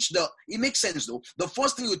you teach it makes sense though. The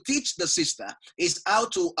first thing you teach the sister is how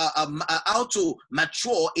to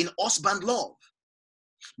mature in husband love.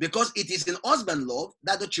 Because it is in husband love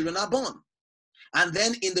that the children are born. And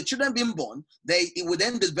then in the children being born, it will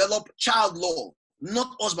then develop child love,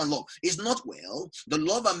 not husband love. It's not, well, the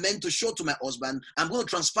love I'm meant to show to my husband, I'm going to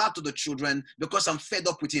transfer to the children because I'm fed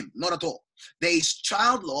up with him. Not at all. There is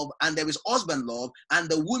child love and there is husband love, and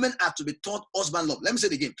the women have to be taught husband love. Let me say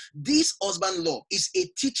it again. This husband love is a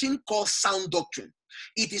teaching called sound doctrine.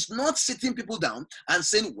 It is not sitting people down and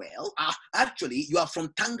saying, well, actually, you are from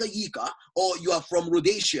Tanganyika or you are from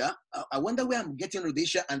Rhodesia. I wonder where I'm getting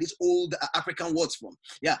Rhodesia and these old African words from.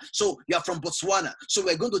 Yeah, so you are from Botswana. So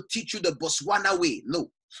we're going to teach you the Botswana way. No.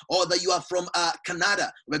 Or that you are from Canada.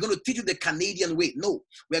 We're going to teach you the Canadian way. No.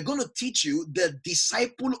 We're going to teach you the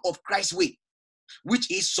disciple of Christ way, which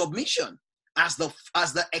is submission as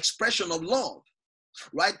the expression of love.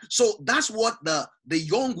 Right? So that's what the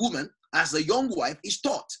young woman, as a young wife, is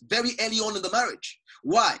taught very early on in the marriage.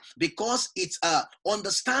 Why? Because it's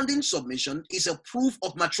understanding submission is a proof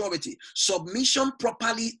of maturity. Submission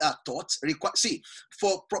properly taught.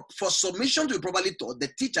 For submission to be properly taught, the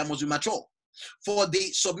teacher must be mature. For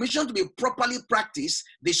the submission to be properly practiced,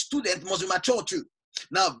 the student must be mature too.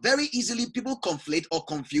 Now, very easily people conflate or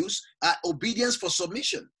confuse obedience for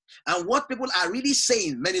submission. And what people are really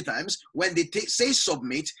saying many times when they say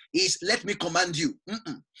submit is let me command you.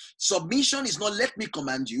 Submission is not let me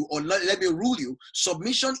command you or let me rule you.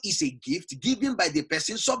 Submission is a gift given by the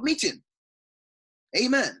person submitting.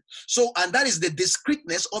 Amen. So, and that is the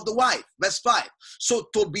discreetness of the wife. Verse 5. So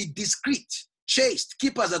to be discreet, chaste,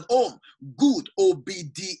 keepers at home, good,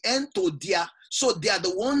 obedient to their. So they are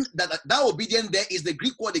the one that obedient there is the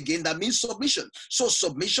Greek word again that means submission. So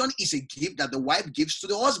submission is a gift that the wife gives to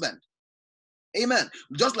the husband. Amen.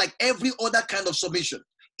 Just like every other kind of submission.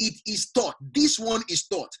 It is taught. This one is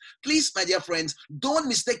taught. Please, my dear friends, don't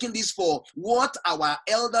mistake this for what our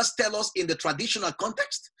elders tell us in the traditional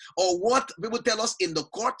context, or what people tell us in the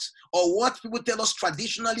court, or what people tell us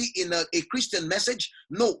traditionally in a Christian message.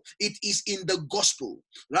 No, it is in the gospel.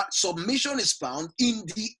 Right? Submission is found in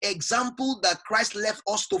the example that Christ left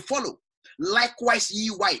us to follow. Likewise, ye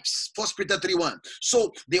wives, 1 Peter 3:1.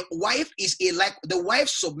 So the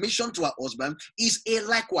wife's submission to her husband is a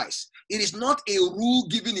likewise. It is not a rule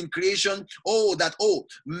given in creation.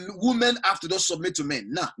 Women have to just submit to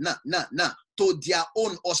men. Nah. To their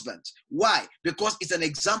own husbands. Why? Because it's an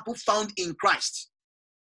example found in Christ.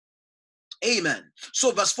 Amen. So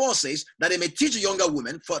verse 4 says that they may teach a younger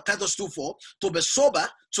woman, for Titus 2:4, to be sober,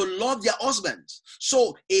 to love their husbands.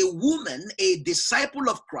 So a woman, a disciple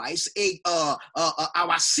of Christ,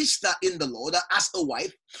 our sister in the Lord, as a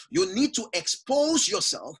wife, you need to expose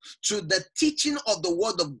yourself to the teaching of the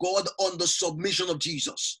word of God on the submission of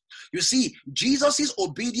Jesus. You see, Jesus'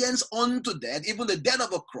 obedience unto death, even the death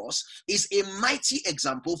of a cross, is a mighty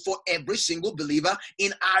example for every single believer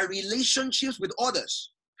in our relationships with others.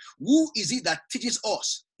 Who is it that teaches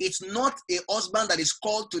us? It's not a husband that is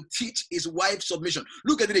called to teach his wife submission.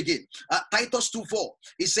 Look at it again. Titus 2:4.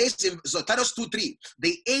 It says in Titus 2:3,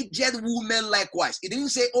 the aged women likewise. It didn't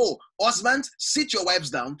say, oh, husbands, sit your wives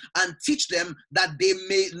down and teach them that they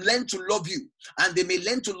may learn to love you and they may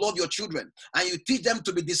learn to love your children. And you teach them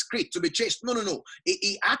to be discreet, to be chaste. No.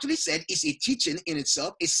 It actually said it's a teaching in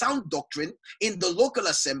itself, a sound doctrine in the local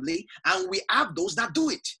assembly, and we have those that do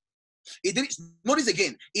it. Notice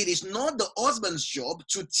again, it is not the husband's job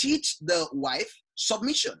to teach the wife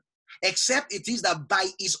submission, except it is that by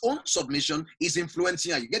his own submission is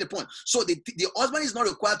influencing her. You get the point? So the husband is not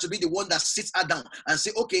required to be the one that sits her down and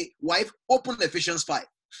say, okay, wife, open Ephesians 5.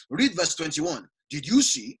 Read verse 21. Did you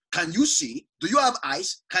see? Can you see? Do you have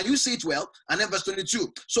eyes? Can you see it well? And then verse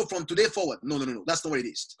 22. So from today forward, no. That's not what it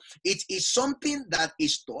is. It is something that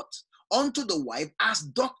is taught unto the wife as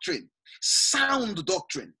doctrine, sound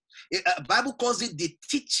doctrine. Bible calls it the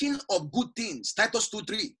teaching of good things, Titus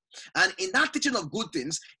 2:3. And in that teaching of good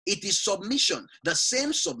things, it is submission, the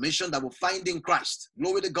same submission that we find in Christ.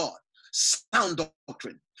 Glory to God. Sound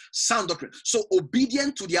doctrine. So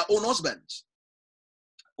obedient to their own husbands.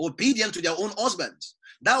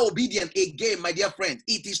 That obedient, again, my dear friend,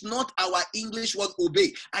 it is not our English word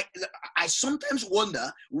obey. I sometimes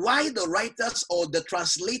wonder why the writers or the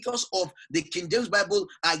translators of the King James Bible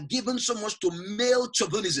are given so much to male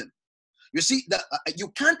chauvinism. You see that you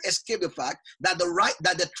can't escape the fact that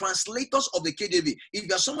the translators of the KJV, if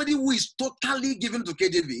you're somebody who is totally given to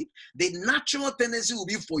KJV, the natural tendency will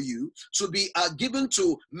be for you to be given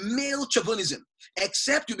to male chauvinism,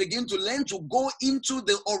 except you begin to learn to go into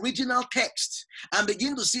the original text and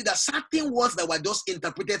begin to see that certain words that were just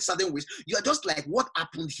interpreted certain ways, you are just like, what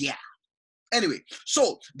happened here? Anyway,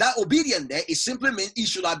 so that obedient there is simply mean it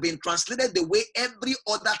should have been translated the way every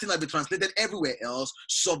other thing has been translated everywhere else,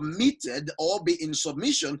 submitted or be in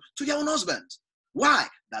submission to your own husband. Why?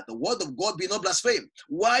 That the word of God be not blasphemed.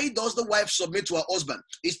 Why does the wife submit to her husband?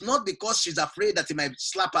 It's not because she's afraid that he might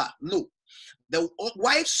slap her. No. The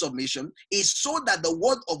wife's submission is so that the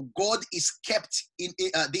word of God is kept, in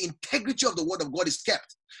the integrity of the word of God is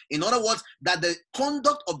kept. In other words, that the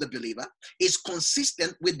conduct of the believer is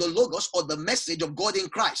consistent with the logos or the message of God in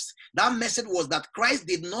Christ. That message was that Christ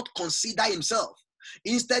did not consider himself.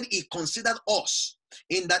 Instead, he considered us,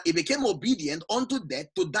 in that he became obedient unto death,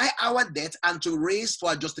 to die our death and to raise for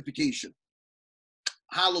our justification.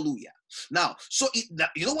 Hallelujah. Now, so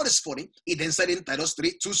you know what is funny? It then said in Titus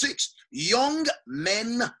 3:2-6, young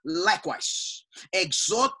men likewise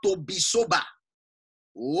exhort to be sober.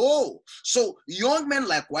 Oh, so young men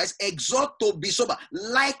likewise exhort to be sober.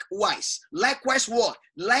 Likewise what?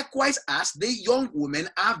 Likewise as the young women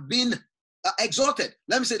have been exhorted.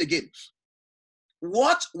 Let me say it again.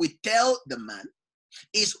 What we tell the man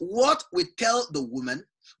is what we tell the woman,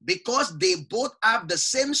 because they both have the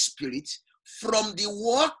same spirit, from the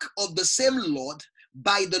work of the same Lord,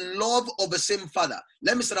 by the love of the same Father.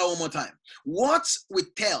 Let me say that one more time. What we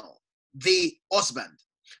tell the husband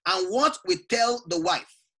and what we tell the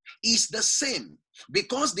wife is the same,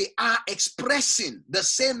 because they are expressing the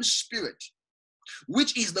same spirit,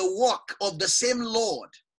 which is the work of the same Lord,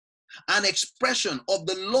 an expression of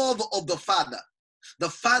the love of the Father. The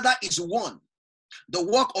Father is one. The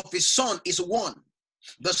work of his Son is one.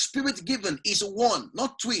 The spirit given is one,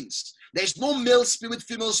 not twins. There is no male spirit,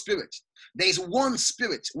 female spirit. There is one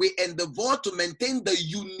spirit. We endeavor to maintain the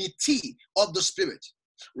unity of the spirit,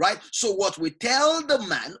 right? So what we tell the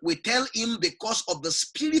man, we tell him because of the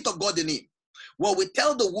spirit of God in him. What we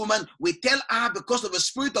tell the woman, we tell her because of the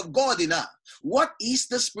spirit of God in her. What is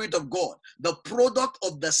the spirit of God? The product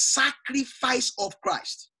of the sacrifice of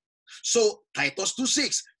Christ. So Titus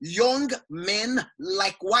 2:6, young men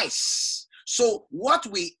likewise. So what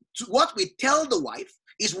we tell the wife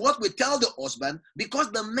is what we tell the husband,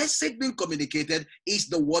 because the message being communicated is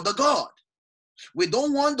the word of God. We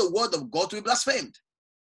don't want the word of God to be blasphemed.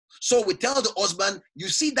 So we tell the husband, you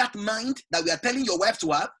see that mind that we are telling your wife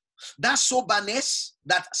to have, that soberness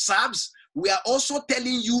that serves, we are also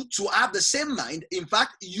telling you to have the same mind. In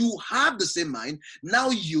fact, you have the same mind.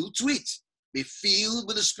 Now yield to it. Be filled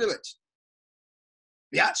with the Spirit.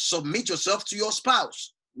 Yeah, submit yourself to your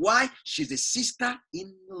spouse. Why? She's a sister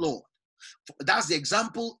in the Lord. That's the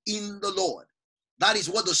example in the Lord. That is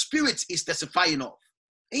what the Spirit is testifying of.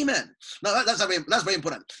 Amen. Now that's very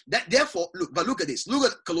important. Therefore, look at this.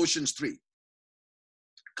 Look at Colossians 3.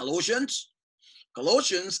 Colossians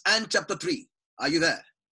and chapter 3. Are you there?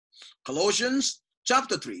 Colossians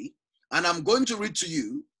chapter 3, and I'm going to read to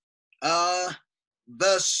you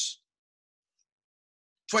verse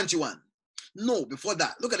 21. No, before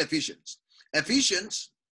that, look at Ephesians.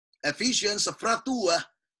 Ephesians fratua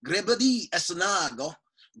grebedi esnago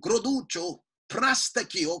groducho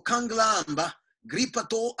prastakio kanglamba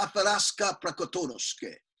gripato afaraska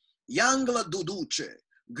prakotonoske yangla duduce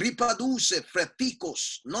gripaduse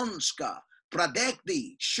fretikos nonska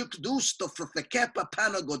pradekdi shukdusto frofekepa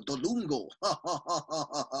panago dolungo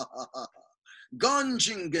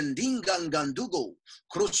Gandugo,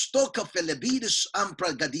 Krustoka Felebidis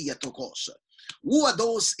Ampragadia Tokos. Who are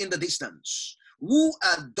those in the distance? Who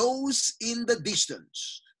are those in the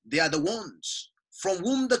distance? They are the ones from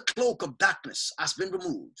whom the cloak of darkness has been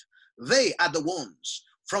removed. They are the ones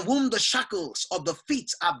from whom the shackles of the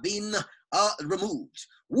feet have been removed.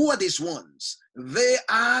 Who are these ones? They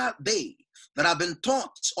are they that have been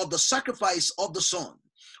taught of the sacrifice of the Son,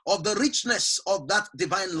 of the richness of that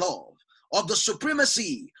divine love, of the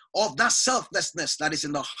supremacy of that selflessness that is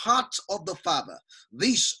in the heart of the Father.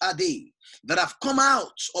 These are they that have come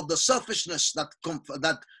out of the selfishness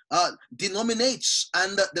that denominates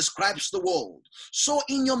and describes the world. So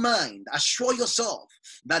in your mind, assure yourself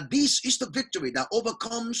that this is the victory that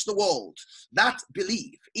overcomes the world, that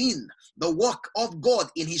believe in the work of God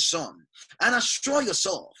in his Son. And assure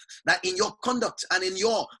yourself that in your conduct and in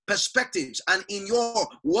your perspectives and in your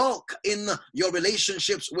walk in your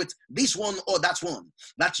relationships with this one or that one,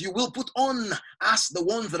 that you will put on as the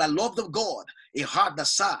ones that are loved of God, a heart that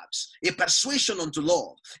serves, a persuasion unto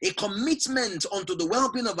love, a commitment unto the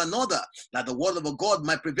well-being of another, that the word of God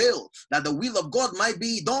might prevail, that the will of God might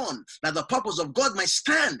be done, that the purpose of God might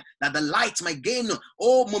stand, that the light might gain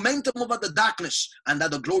momentum over the darkness, and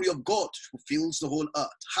that the glory of God fulfills the whole earth.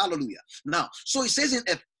 Hallelujah. Now, so it says in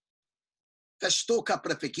Festoka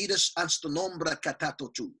prefekidas ansto nombra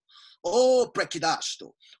katato tu. Oh,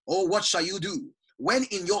 prekidasto. Oh, what shall you do when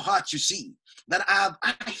in your heart you see that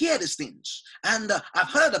I hear these things and I've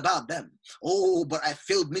heard about them? Oh, but I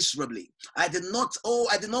failed miserably. I did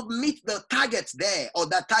not meet the target there or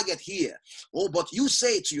that target here. Oh, but you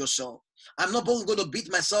say to yourself, I'm not going to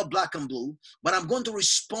beat myself black and blue, but I'm going to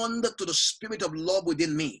respond to the spirit of love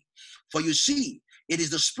within me. For you see, it is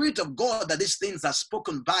the Spirit of God that these things are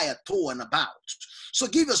spoken by, at, to, and about. So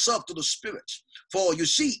give yourself to the Spirit. For you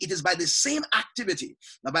see, it is by the same activity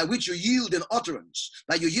by which you yield in utterance,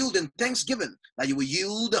 that you yield in thanksgiving, that you will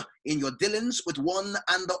yield in your dealings with one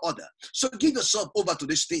and the other. So give yourself over to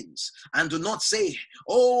these things and do not say,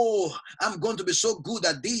 oh, I'm going to be so good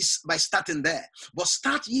at this by starting there. But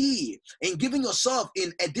start ye in giving yourself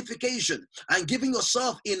in edification and giving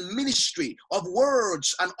yourself in ministry of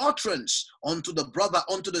words and utterance unto the brother,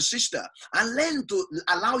 unto the sister, and learn to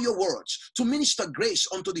allow your words to minister grace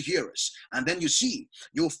unto the hearers. And then you see,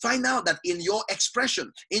 you'll find out that in your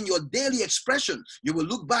expression, in your daily expression, you will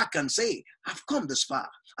look back and say, I've come this far.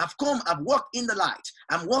 I've walked in the light.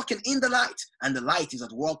 I'm walking in the light, and the light is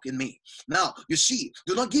at work in me. Now, you see,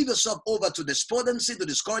 do not give yourself over to despondency, to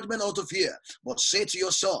discouragement, or to fear, but say to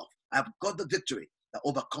yourself, I've got the victory that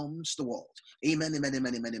overcomes the world. Amen, amen,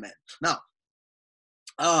 amen, amen, amen. Now,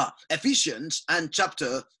 Ephesians and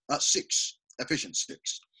chapter 6. Ephesians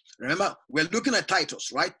 6. Remember, we're looking at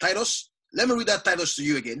Titus, right? Titus. Let me read that Titus to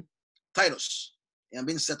you again. Titus. I'm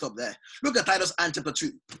being set up there. Look at Titus and chapter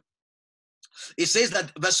 2. It says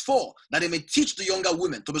that verse 4, that they may teach the younger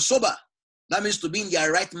women to be sober. That means to be in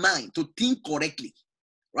their right mind, to think correctly.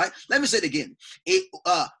 Right? Let me say it again.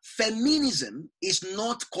 Feminism is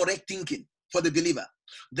not correct thinking for the believer.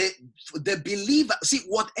 The believer, see,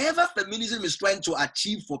 whatever feminism is trying to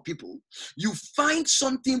achieve for people, you find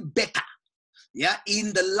something better, yeah,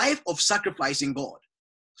 in the life of sacrifice in God.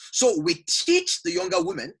 So we teach the younger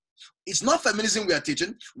women. It's not feminism we are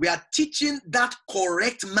teaching. We are teaching that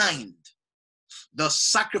correct mind, the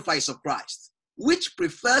sacrifice of Christ, which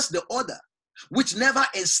prefers the other, which never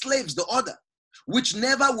enslaves the other, which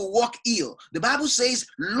never will walk ill. The Bible says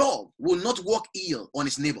love will not walk ill on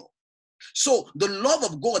its neighbor. So the love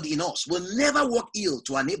of God in us will never walk ill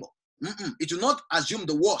to our neighbor. It will not assume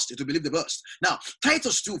the worst, it will believe the best. Now,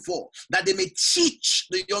 Titus 2:4, that they may teach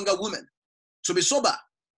the younger women to be sober.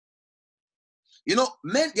 You know,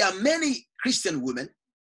 there are many Christian women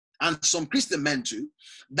and some Christian men too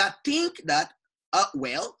that think that,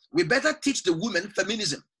 well, we better teach the women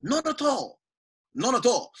feminism. Not at all. Not at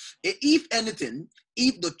all. If anything,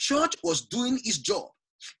 if the church was doing its job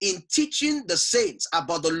in teaching the saints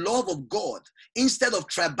about the love of God, instead of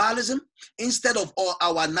tribalism, instead of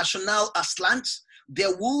our national slants,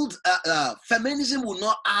 there would feminism will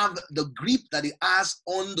not have the grip that it has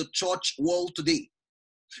on the church world today.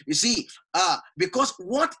 You see, because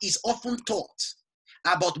what is often taught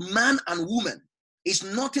about man and woman is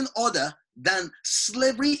nothing other than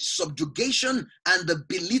slavery, subjugation, and the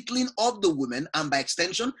belittling of the woman, and by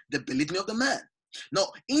extension, the belittling of the man. Now,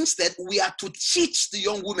 instead, we are to teach the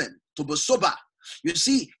young women to be sober. You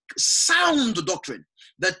see, sound doctrine,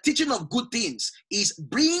 the teaching of good things,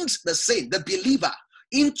 brings the saint, the believer,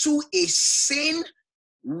 into a sane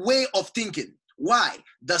way of thinking. Why?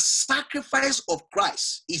 The sacrifice of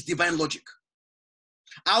Christ is divine logic.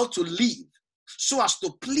 How to live so as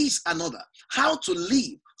to please another. How to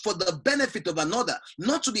live for the benefit of another,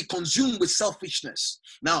 not to be consumed with selfishness.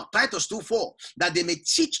 Now, Titus 2:4, that they may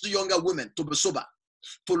teach the younger women to be sober.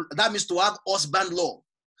 That means to have husband love.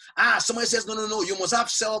 Somebody says, no, you must have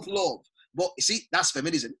self-love. But you see, that's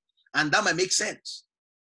feminism. And that might make sense.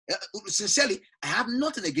 Sincerely, I have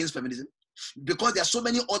nothing against feminism, because there are so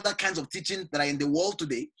many other kinds of teaching that are in the world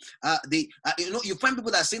today. You find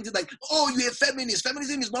people that are saying things like, oh, you're a feminist.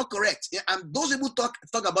 Feminism is not correct. Yeah, and those people talk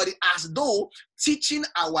about it as though teaching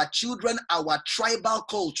our children our tribal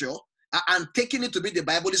culture and taking it to be the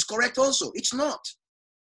Bible is correct also. It's not.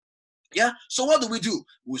 Yeah. So what do?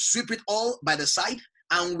 We sweep it all by the side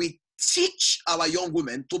and we teach our young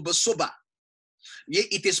women to be sober. Yeah,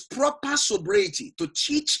 it is proper sobriety to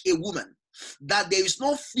teach a woman that there is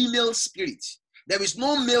no female spirit, there is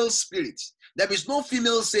no male spirit, there is no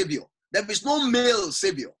female savior, there is no male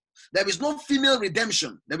savior, there is no female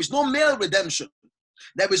redemption, there is no male redemption.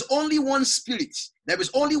 There is only one Spirit. There is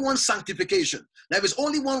only one sanctification. There is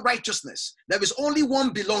only one righteousness. There is only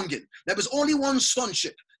one belonging. There is only one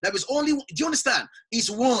sonship. There is only, do you understand? It's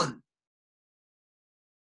one.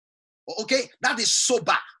 Okay? That is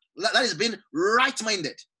sober. That is being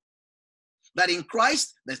right-minded. That in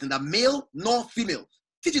Christ, there's neither male nor female.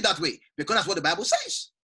 Teach it that way, because that's what the Bible says.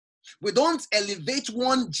 We don't elevate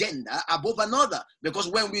one gender above another, because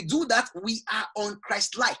when we do that, we are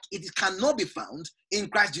un-Christ-like. It cannot be found in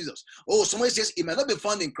Christ Jesus. Oh, somebody says it might not be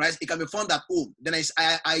found in Christ, it can be found at home. Then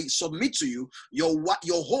I submit to you, your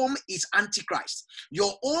home is antichrist.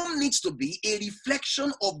 Your home needs to be a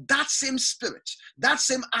reflection of that same spirit, that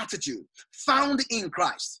same attitude found in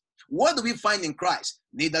Christ. What do we find in Christ?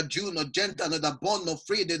 Neither Jew nor Gentile, neither bond nor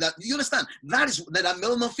free. You understand? That is neither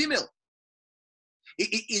male nor female.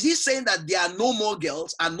 Is he saying that there are no more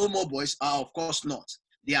girls and no more boys? Of course not.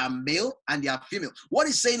 They are male and they are female. What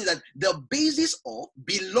he's saying is that the basis of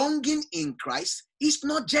belonging in Christ is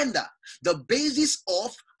not gender. The basis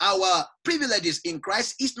of our privileges in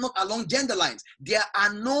Christ is not along gender lines. There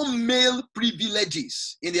are no male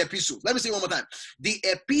privileges in the epistles. Let me say one more time. The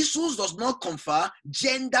epistles does not confer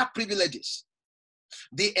gender privileges.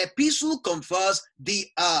 The epistle confers the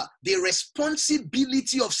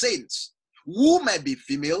responsibility of saints, who may be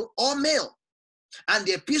female or male. And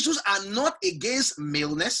the epistles are not against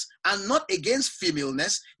maleness and not against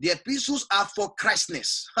femaleness. The epistles are for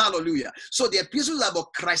Christness. Hallelujah. So the epistles are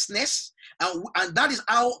about Christness, and that is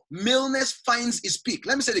how maleness finds its peak.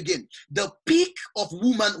 Let me say it again. The peak of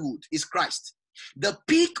womanhood is Christ. The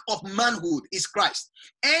peak of manhood is Christ.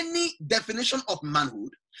 Any definition of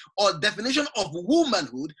manhood or definition of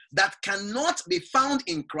womanhood that cannot be found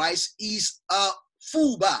in Christ is a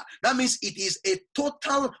full bar. That means it is a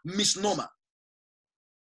total misnomer.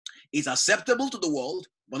 It's acceptable to the world,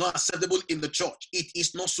 but not acceptable in the church. It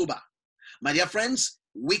is not sober. My dear friends,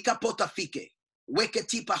 wika potafike, weke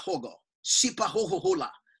tipa hogo, sipa hohohola,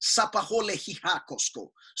 sapahole hihakosko,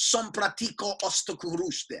 sompratiko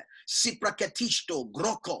ostokuruste, sipraketisto,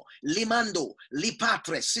 groko, limando,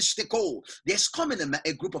 lipatre, sisteko. There's coming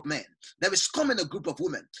a group of men. There is coming a group of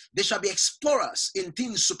women. They shall be explorers in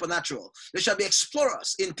things supernatural. They shall be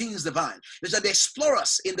explorers in things divine. They shall be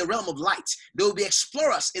explorers in the realm of light. They will be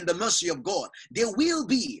explorers in the mercy of God. They will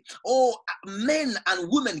be, men and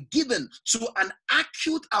women given to an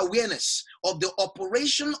acute awareness of the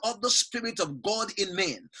operation of the Spirit of God in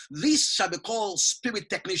men. These shall be called spirit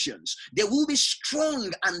technicians. They will be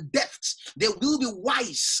strong and deft. They will be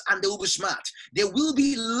wise and they will be smart. They will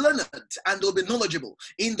be learned and they will be knowledgeable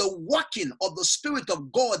in the working of the Spirit of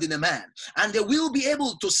God in a man. And they will be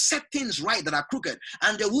able to set things right that are crooked.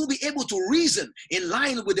 And they will be able to reason in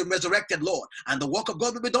line with the resurrected Lord. And the work of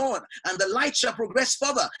God will be done. And the light shall progress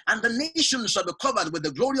further. And the nations shall be covered with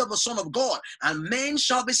the glory of the Son of God. And men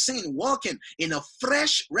shall be seen walking in a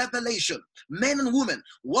fresh revelation. Men and women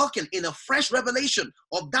walking in a fresh revelation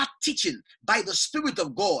of that teaching by the Spirit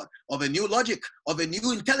of God, of a new logic, of a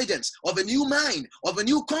new intelligence, of a new mind, of a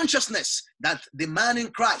new consciousness, that the man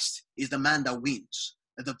in Christ is the man that wins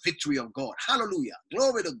the victory of God. Hallelujah.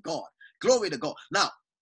 Glory to God. Glory to God. Now,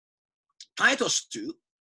 Titus 2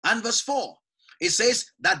 and verse 4, it says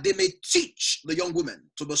that they may teach the young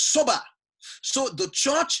women to be sober. So the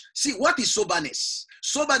church, see, what is soberness?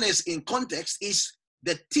 Soberness in context is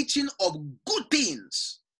the teaching of good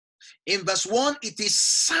things. In verse 1, it is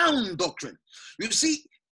sound doctrine. You see,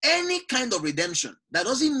 any kind of redemption that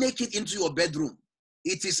doesn't make it into your bedroom,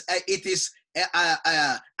 it is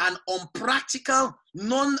an unpractical,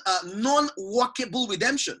 non-workable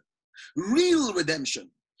redemption. Real redemption,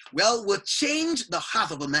 well, will change the heart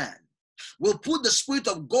of a man, will put the Spirit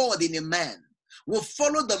of God in a man, will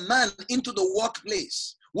follow the man into the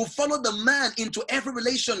workplace, will follow the man into every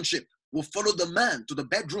relationship, will follow the man to the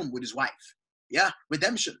bedroom with his wife. Yeah,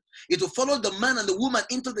 redemption. It will follow the man and the woman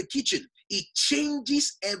into the kitchen. It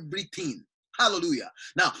changes everything. Hallelujah.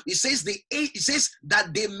 Now, it says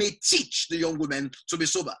that they may teach the young women to be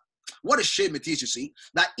sober. What a shame it is, you see,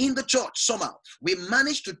 that in the church, somehow, we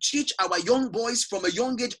manage to teach our young boys from a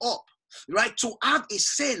young age up, right, to have a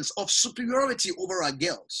sense of superiority over our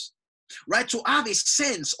girls, right, to have a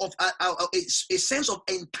sense of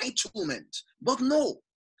entitlement. But no,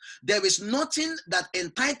 there is nothing that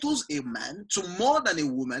entitles a man to more than a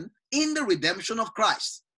woman in the redemption of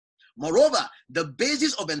Christ. Moreover, the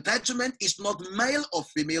basis of entitlement is not male or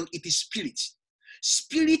female, it is spirit.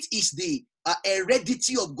 Spirit is the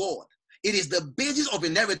heredity of God. It is the basis of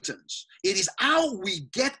inheritance. It is how we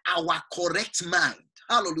get our correct mind.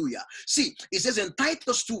 Hallelujah. See, it says in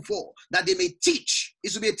Titus 2:4 that they may teach.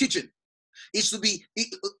 It's to be a teaching. It's to be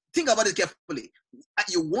Think about it carefully.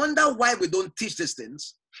 You wonder why we don't teach these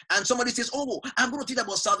things. And somebody says, oh, I'm going to teach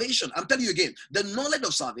about salvation. I'm telling you again, the knowledge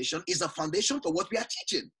of salvation is the foundation for what we are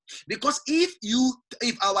teaching. Because if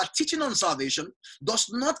our teaching on salvation does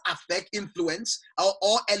not affect, influence,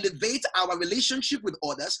 or elevate our relationship with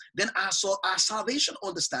others, then our salvation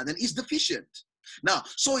understanding is deficient. Now,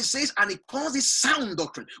 so it says, and it calls it sound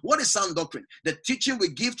doctrine. What is sound doctrine? The teaching we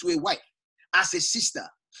give to a wife as a sister,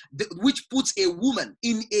 which puts a woman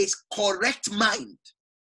in a correct mind.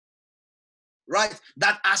 Right?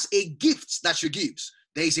 That as a gift that she gives,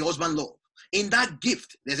 there is a husband love. In that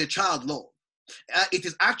gift, there's a child love. It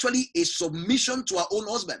is actually a submission to our own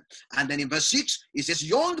husband. And then in verse 6, it says,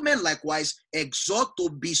 young men likewise exhort to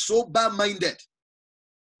be sober-minded.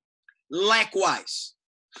 Likewise.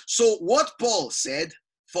 So what Paul said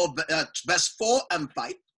for verse 4 and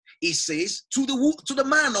 5, he says to the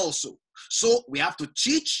man also. So we have to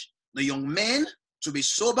teach the young men to be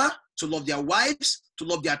sober, to love their wives, to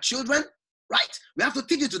love their children. Right? We have to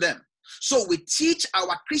teach it to them. So we teach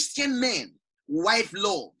our Christian men wife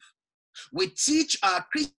love. We teach our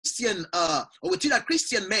Christian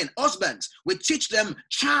men husbands. We teach them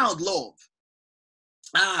child love.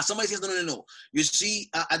 Somebody says no. You see,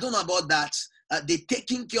 I don't know about that. The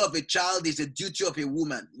taking care of a child is a duty of a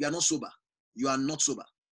woman. You are not sober. You are not sober.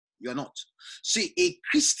 You are not. See, a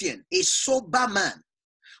Christian, a sober man,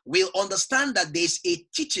 will understand that there is a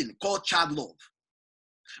teaching called child love.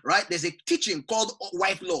 Right? There's a teaching called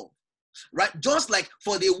wife love. Right? Just like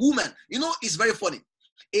for the woman, it's very funny.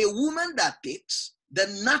 A woman that takes the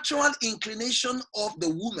natural inclination of the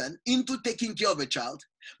woman into taking care of a child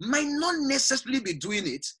might not necessarily be doing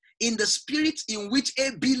it in the spirit in which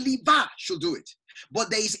a believer should do it. But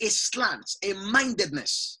there is a slant, a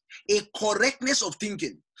mindedness, a correctness of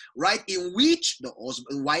thinking, right, in which the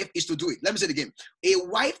wife is to do it. Let me say it again. A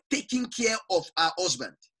wife taking care of her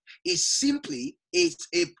husband is simply a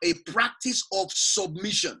practice of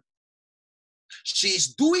submission.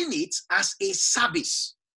 She's doing it as a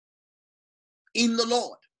service in the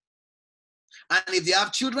Lord. And if they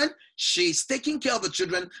have children, she's taking care of the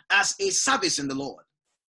children as a service in the Lord.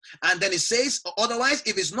 And then it says, otherwise,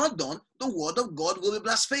 if it's not done, the word of God will be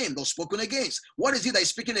blasphemed or spoken against. What is it that is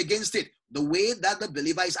speaking against it? The way that the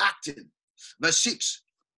believer is acting. Verse 6,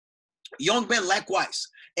 young men likewise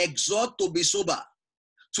exhort to be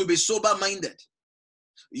sober-minded.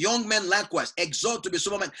 Young men likewise exhort to be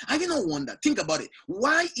sober-minded. I do not wonder, think about it.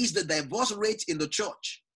 Why is the divorce rate in the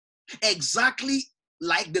church exactly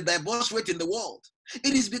like the divorce rate in the world?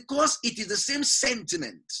 It is because it is the same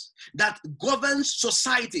sentiment that governs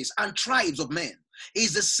societies and tribes of men.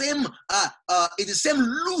 It's the same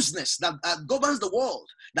looseness that governs the world,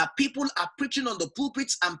 that people are preaching on the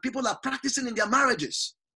pulpits and people are practicing in their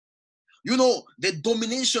marriages. The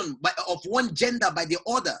domination of one gender by the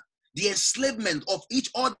other, the enslavement of each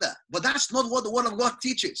other. But that's not what the Word of God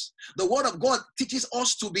teaches. The Word of God teaches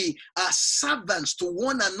us to be servants to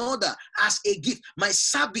one another as a gift. My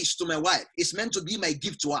service to my wife is meant to be my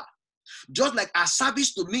gift to her. Just like our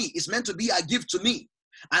service to me is meant to be a gift to me.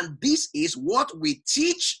 And this is what we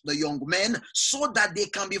teach the young men so that they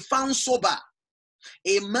can be found sober.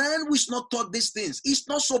 A man who is not taught these things is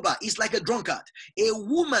not sober. He's like a drunkard. A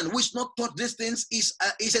woman who is not taught these things is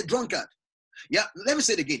a drunkard. Yeah, let me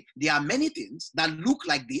say it again. There are many things that look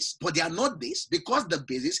like this, but they are not this because the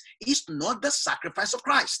basis is not the sacrifice of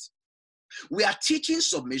Christ. We are teaching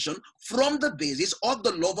submission from the basis of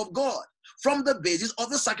the love of God, from the basis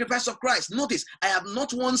of the sacrifice of Christ. Notice, I have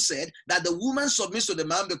not once said that the woman submits to the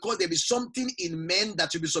man because there is something in men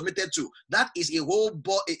that should be submitted to. That is a whole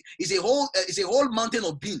mountain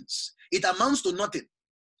of beans. It amounts to nothing,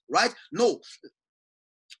 right? No,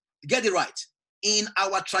 get it right. In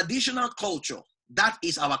our traditional culture, that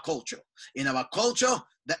is our culture. In our culture,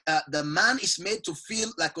 the man is made to feel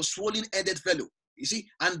like a swollen-headed fellow. You see,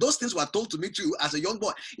 and those things were told to me too as a young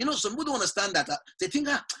boy. Some people don't understand that. They think,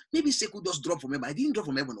 maybe Sekou just dropped from heaven. I didn't drop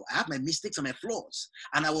from heaven. No. I have my mistakes and my flaws.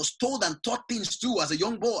 And I was told and taught things too as a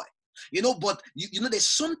young boy. But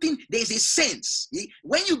there's a sense.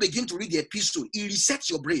 When you begin to read the epistle, it resets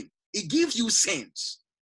your brain. It gives you sense.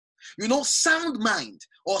 Sound mind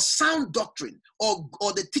or sound doctrine or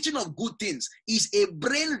the teaching of good things is a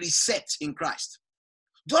brain reset in Christ.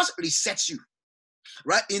 Just resets you,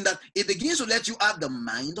 right? In that it begins to let you have the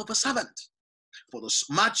mind of a servant. For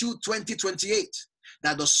Matthew 20:28,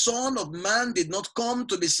 that the Son of Man did not come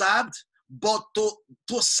to be served, but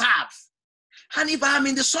to serve. And if I am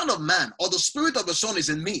in the Son of Man, or the Spirit of the Son is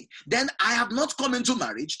in me, then I have not come into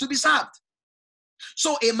marriage to be served.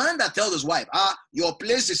 So a man that tells his wife, your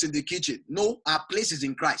place is in the kitchen. No, our place is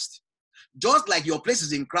in Christ. Just like your place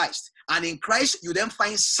is in Christ. And in Christ, you then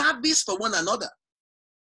find service for one another.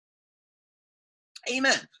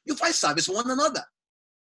 Amen. You find service for one another.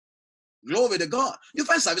 Glory to God. You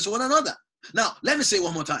find service for one another. Now, let me say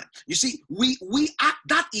one more time. You see, we act,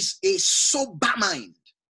 that is a sober mind.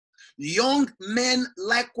 Young men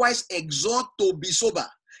likewise exhort to be sober.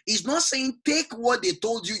 It's not saying take what they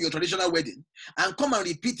told you your traditional wedding and come and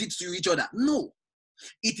repeat it to each other. No.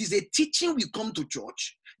 It is a teaching we come to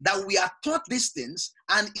church that we are taught these things,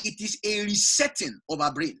 and it is a resetting of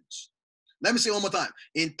our brains. Let me say one more time.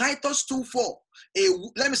 In Titus 2:4,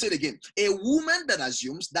 let me say it again. A woman that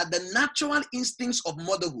assumes that the natural instincts of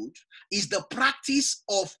motherhood is the practice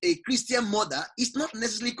of a Christian mother is not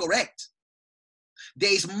necessarily correct.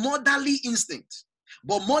 There is motherly instinct,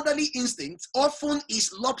 but motherly instinct often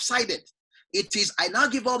is lopsided. It is, I now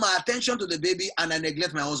give all my attention to the baby and I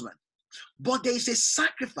neglect my husband. But there is a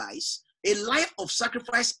sacrifice, a life of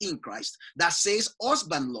sacrifice in Christ that says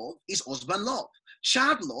husband love is husband love.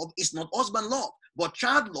 Child love is not husband love, but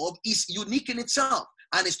child love is unique in itself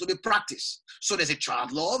and is to be practiced. So there's a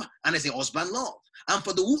child love and there's a husband love. And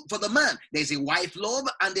for the man, there's a wife love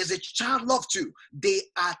and there's a child love too. They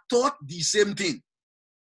are taught the same thing.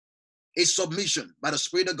 A submission by the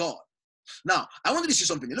Spirit of God. Now, I want you to see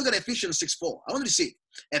something. Look at Ephesians 6:4. I want you to see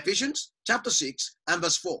Ephesians chapter 6 and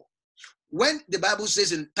verse 4. When the Bible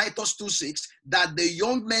says in Titus 2:6 that the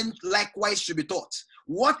young men likewise should be taught.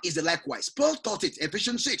 What is the likewise? Paul taught it.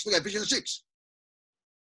 Ephesians 6. Look at Ephesians 6.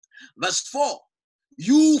 Verse 4.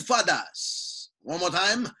 You fathers. One more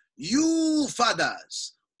time. You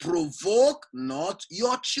fathers. Provoke not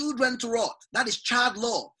your children to wrath. That is child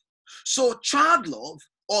love. So child love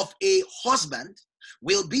of a husband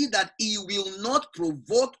will be that he will not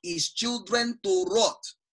provoke his children to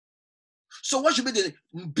wrath. So what should be the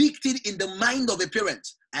big thing in the mind of a parent?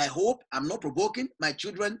 I hope I'm not provoking my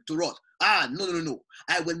children to wrath. No.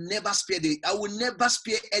 I will never spare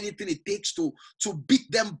anything it takes to beat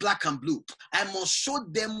them black and blue. I must show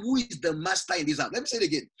them who is the master in this house. Let me say it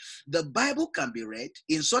again. The Bible can be read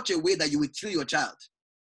in such a way that you will kill your child.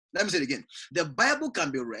 Let me say it again. The Bible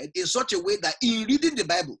can be read in such a way that in reading the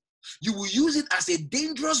Bible, you will use it as a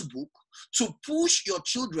dangerous book to push your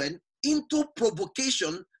children into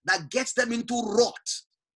provocation that gets them into wrath.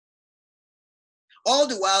 All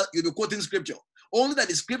the while, you'll be quoting scripture. Only that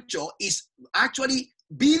the scripture is actually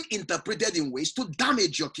being interpreted in ways to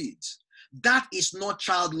damage your kids. That is not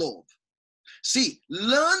child love. See,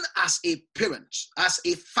 learn as a parent, as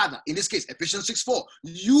a father, in this case, Ephesians 6:4,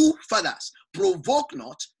 you fathers, provoke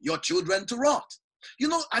not your children to wrath. You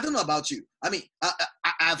know, I don't know about you. I mean,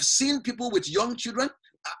 I've seen people with young children.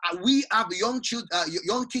 We have young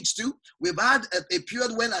kids too. We've had a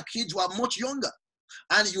period when our kids were much younger.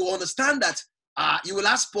 And you understand that you will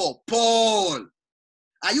ask Paul,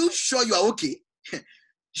 are you sure you are okay?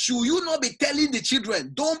 Should you not be telling the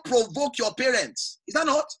children, don't provoke your parents? Is that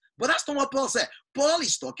not? But that's not what Paul said. Paul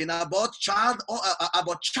is talking about child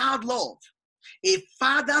love. A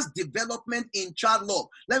father's development in child love.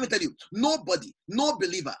 Let me tell you, nobody, no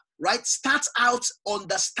believer, right, starts out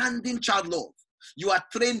understanding child love. You are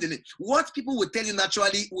trained in it. What people will tell you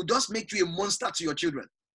naturally will just make you a monster to your children.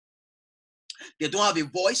 They don't have a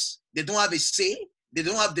voice. They don't have a say. They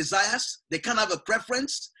don't have desires. They can't have a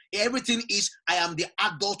preference. Everything is, I am the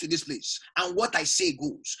adult in this place. And what I say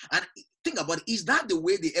goes. And think about it. Is that the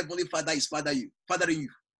way the Heavenly Father is fathering you?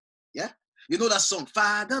 Yeah? You know that song,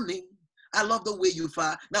 Father me. I love the way you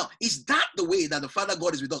father. Now, is that the way that the Father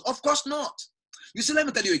God is with us? Of course not. You see, let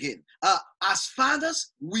me tell you again. As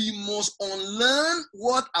fathers, we must unlearn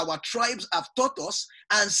what our tribes have taught us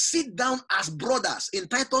and sit down as brothers in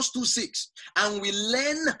Titus 2:6. And we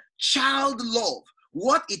learn child love,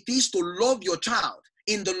 what it is to love your child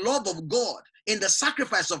in the love of God, in the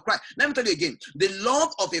sacrifice of Christ. Let me tell you again. The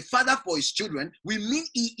love of a father for his children will mean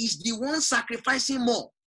he is the one sacrificing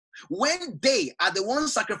more. When they are the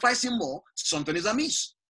ones sacrificing more, something is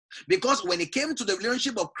amiss. Because when it came to the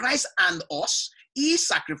relationship of Christ and us, he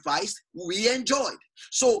sacrificed, we enjoyed.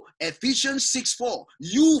 So Ephesians 6:4,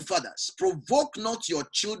 you fathers, provoke not your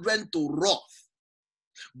children to wrath,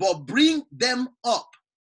 but bring them up.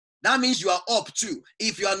 That means you are up too.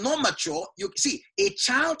 If you are not mature, you see, a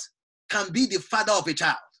child can be the father of a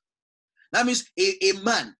child. That means a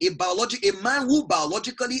man who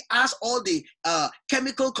biologically has all the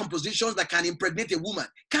chemical compositions that can impregnate a woman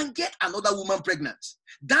can get another woman pregnant.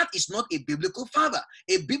 That is not a biblical father.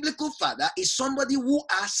 A biblical father is somebody who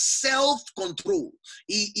has self-control.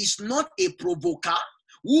 He is not a provoker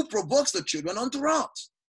who provokes the children unto wrath.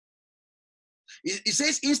 He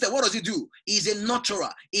says instead, what does he do? He's a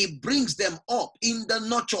nurturer. He brings them up in the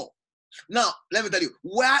nurture. Now, let me tell you,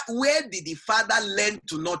 where did the father learn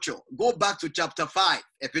to nurture? Go back to chapter 5,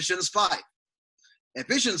 Ephesians 5.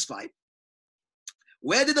 Ephesians 5.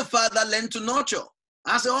 Where did the father learn to nurture?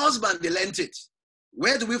 As a husband, they learned it.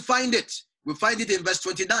 Where do we find it? We find it in verse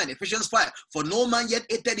 29, Ephesians 5. For no man yet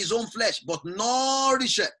hated his own flesh, but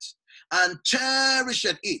nourisheth and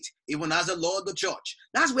cherisheth it, even as the Lord the church.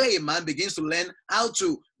 That's where a man begins to learn how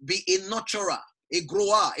to be a nurturer, a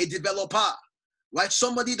grower, a developer. Right?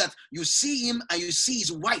 Somebody that you see him and you see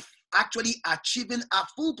his wife actually achieving her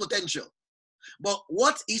full potential. But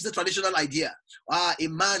what is the traditional idea? A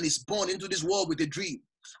man is born into this world with a dream,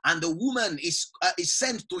 and the woman is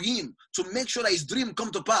sent to him to make sure that his dream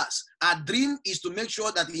come to pass. Her dream is to make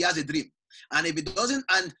sure that he has a dream. And if it doesn't,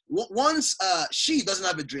 and once she doesn't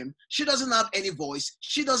have a dream, she doesn't have any voice,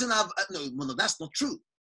 she doesn't have, no, that's not true.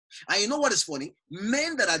 And you know what is funny?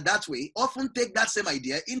 Men that are that way often take that same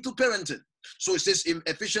idea into parenting. So it says in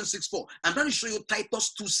Ephesians 6:4. I'm trying to show you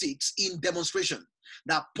Titus 2:6 in demonstration.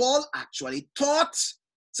 That Paul actually taught.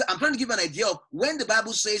 So I'm trying to give an idea of when the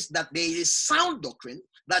Bible says that there is sound doctrine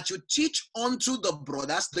that you teach unto the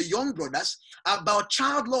brothers, the young brothers, about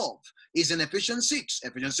child love. Is in Ephesians 6.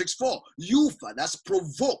 Ephesians 6:4. You fathers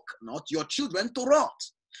provoke not your children to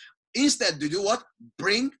wrath. Instead, do you what?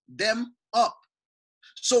 Bring them up.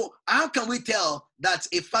 So how can we tell that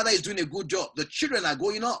a father is doing a good job? The children are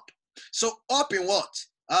going up. So up in what?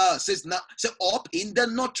 Says up in the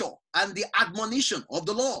nurture and the admonition of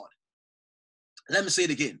the Lord. Let me say it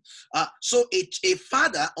again. So a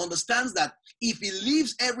father understands that if he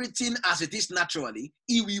leaves everything as it is naturally,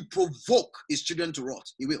 he will provoke his children to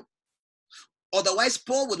wrath. He will. Otherwise,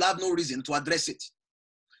 Paul would have no reason to address it.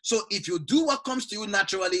 So if you do what comes to you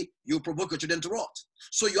naturally, you provoke your children to wrath.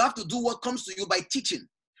 So you have to do what comes to you by teaching.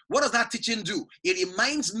 What does that teaching do? It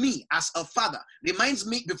reminds me as a father, reminds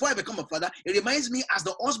me before I become a father, it reminds me as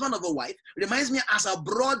the husband of a wife, it reminds me as a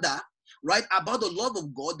brother, right, about the love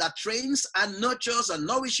of God that trains and nurtures and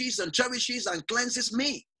nourishes and cherishes and cleanses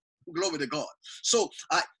me. Glory to God. So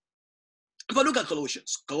if I look at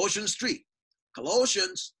Colossians 3,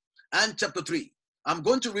 Colossians and chapter 3, I'm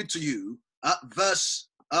going to read to you verse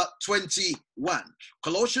 21.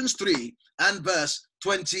 Colossians 3 and verse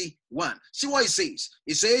 21. See what it says.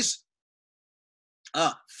 It says,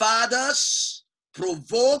 fathers,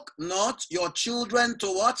 provoke not your children to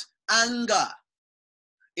what? Anger.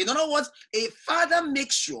 In other words, a father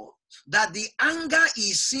makes sure that the anger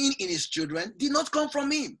he's seen in his children did not come from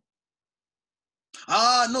him.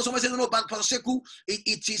 No, somebody says, no, but Pastor Sekou,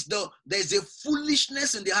 there's a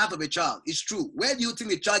foolishness in the heart of a child. It's true. Where do you think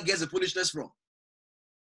the child gets the foolishness from?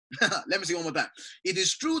 Let me say one more time. It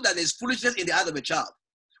is true that there's foolishness in the heart of a child.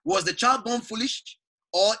 Was the child born foolish?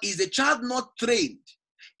 Or is the child not trained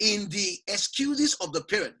in the excuses of the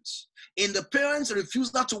parents? In the parents'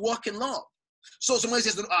 refusal to walk in love? So somebody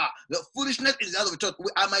says, the foolishness is the heart of a child.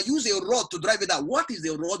 I might use a rod to drive it out. What is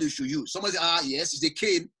the rod you should use? Somebody says, yes, it's a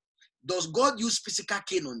cane. Does God use physical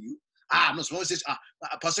cane on you? No, someone says,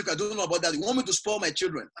 Pastor, I don't know about that. You want me to spoil my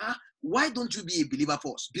children? Why don't you be a believer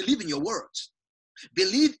first? Believe in your words.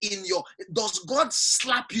 Believe in does God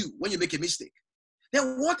slap you when you make a mistake?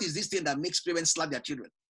 Then what is this thing that makes parents slap their children?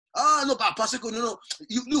 No, Pastor, no.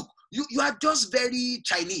 You are just very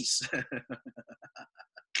Chinese.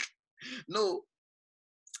 No.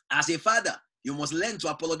 As a father, you must learn to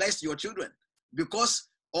apologize to your children because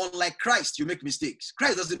unlike Christ, you make mistakes.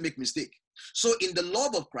 Christ doesn't make mistakes. So in the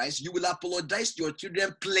love of Christ, you will apologize to your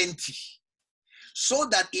children plenty. So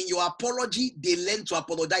that in your apology, they learn to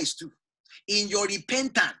apologize too. In your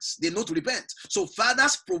repentance, they know to repent. So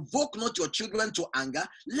fathers, provoke not your children to anger,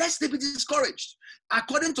 lest they be discouraged.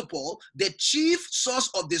 According to Paul, the chief source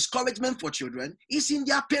of discouragement for children is in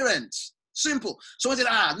their parents. Simple. Someone said,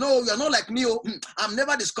 no, you're not like me. I'm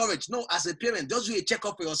never discouraged. No, as a parent, just do a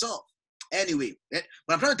checkup for yourself. Anyway, but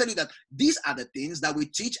I'm trying to tell you that these are the things that we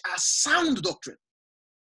teach as sound doctrine.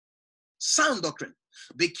 Sound doctrine.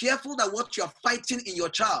 Be careful that what you're fighting in your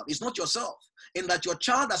child is not yourself, and that your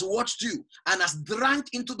child has watched you and has drank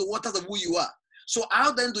into the waters of who you are. So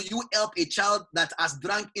how then do you help a child that has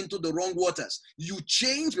drank into the wrong waters? You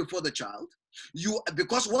change before the child.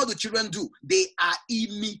 Because what do children do? They are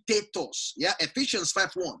imitators. Yeah, Ephesians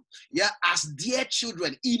 5:1. Yeah, as dear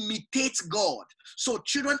children, imitate God. So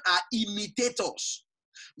children are imitators.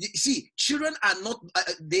 You see, children are not,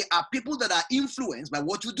 they are people that are influenced by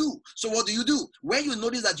what you do. So what do? When you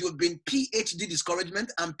notice that you've been PhD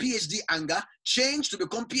discouragement and PhD anger, change to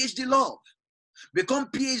become PhD love. Become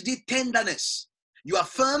PhD tenderness. You are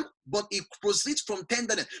firm, but it proceeds from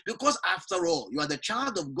tenderness. Because after all, you are the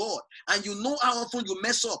child of God. And you know how often you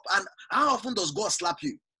mess up. And how often does God slap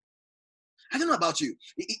you? I don't know about you.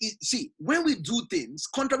 See, when we do things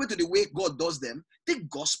contrary to the way God does them, the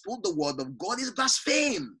gospel, the word of God is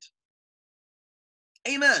blasphemed.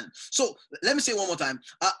 Amen. So let me say one more time.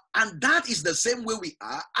 And that is the same way we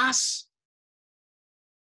are as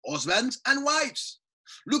husbands and wives.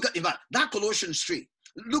 Look at, in fact, that Colossians 3.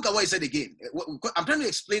 Look at what he said again. I'm trying to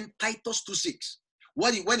explain Titus 2:6.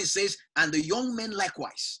 When it says, and the young men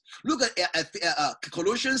likewise. Look at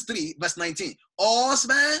Colossians 3, verse 19.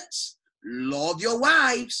 Husbands, love your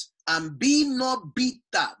wives and be not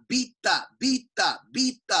bitter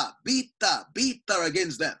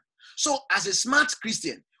against them. So as a smart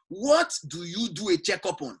Christian, what do you do a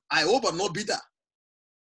checkup on? I hope I'm not bitter.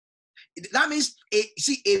 That means,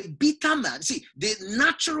 a bitter man, the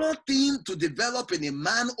natural thing to develop in a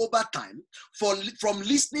man over time, from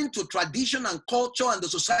listening to tradition and culture and the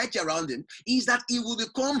society around him, is that he will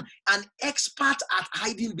become an expert at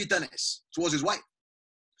hiding bitterness towards his wife.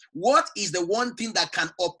 What is the one thing that can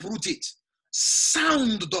uproot it?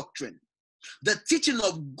 Sound doctrine. The teaching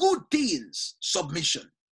of good things,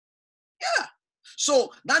 submission. Yeah.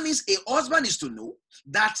 So that means a husband is to know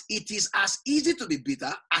that it is as easy to be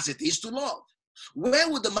bitter as it is to love. Where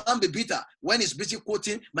would the man be bitter? When he's busy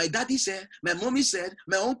quoting, my daddy said, my mommy said,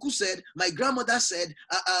 my uncle said, my grandmother said,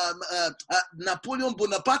 Napoleon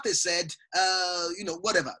Bonaparte said,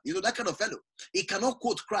 whatever, that kind of fellow. He cannot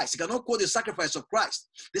quote Christ. He cannot quote the sacrifice of Christ.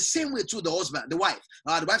 The same way too, the husband, the wife.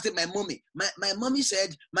 The wife said, my mommy, my mommy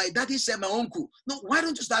said, my daddy said, my uncle. No, why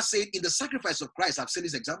don't you start saying, in the sacrifice of Christ, I've seen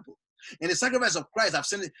this example. In the sacrifice of Christ, I've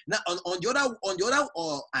seen it. Now, on the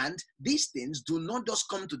other hand, these things do not just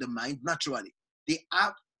come to the mind naturally. They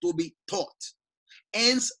have to be taught.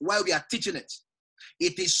 Hence, why we are teaching it.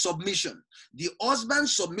 It is submission. The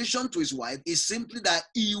husband's submission to his wife is simply that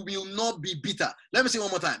he will not be bitter. Let me say one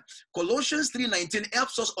more time. Colossians 3:19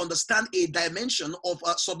 helps us understand a dimension of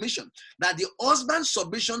submission. That the husband's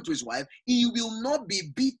submission to his wife, he will not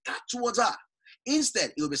be bitter towards her.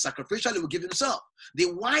 Instead, he will be sacrificial, he will give himself.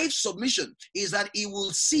 The wife's submission is that he will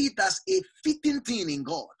see it as a fitting thing in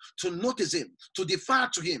God to notice him, to defer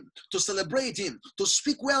to him, to celebrate him, to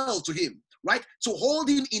speak well to him, right? To hold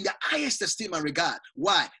him in the highest esteem and regard.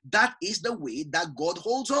 Why? That is the way that God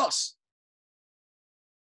holds us.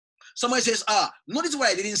 Somebody says, notice what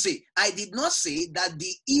I didn't say. I did not say that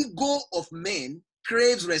the ego of men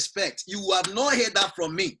craves respect. You have not heard that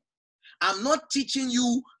from me. I'm not teaching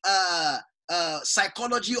you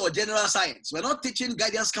psychology or general science. We're not teaching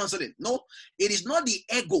guidance counseling. No, it is not the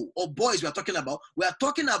ego of boys we're talking about. We are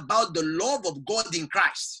talking about the love of God in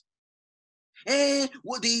Christ. The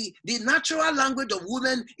natural language of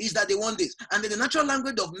women is that they want this, and the natural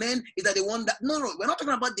language of men is that they want that. No, we're not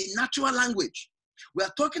talking about the natural language.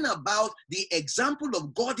 We're talking about the example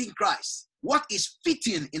of God in Christ. What is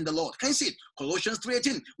fitting in the Lord? Can you see it? Colossians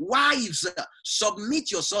 3:18. Wives,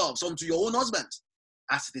 submit yourselves unto your own husbands,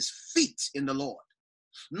 as it is fit in the Lord.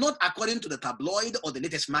 Not according to the tabloid or the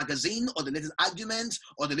latest magazine or the latest arguments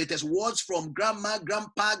or the latest words from grandma,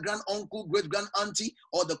 grandpa, granduncle, great-grand-auntie,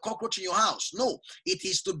 or the cockroach in your house. No, it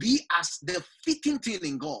is to be as the fitting thing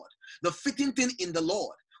in God, the fitting thing in the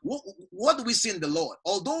Lord. What do we see in the Lord?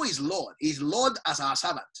 Although He's Lord as our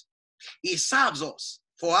servant. He serves us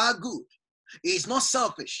for our good. He is not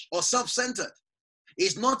selfish or self-centered. He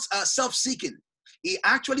is not self-seeking. He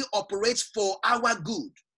actually operates for our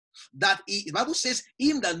good. That the Bible says,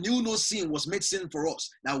 him that knew no sin was made sin for us,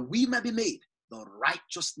 that we may be made the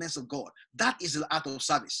righteousness of God. That is the art of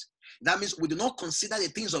service. That means we do not consider the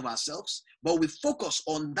things of ourselves, but we focus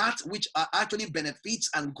on that which actually benefits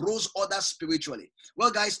and grows others spiritually.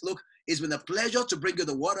 Well, guys, look, it's been a pleasure to bring you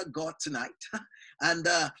the word of God tonight. And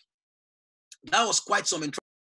that was quite some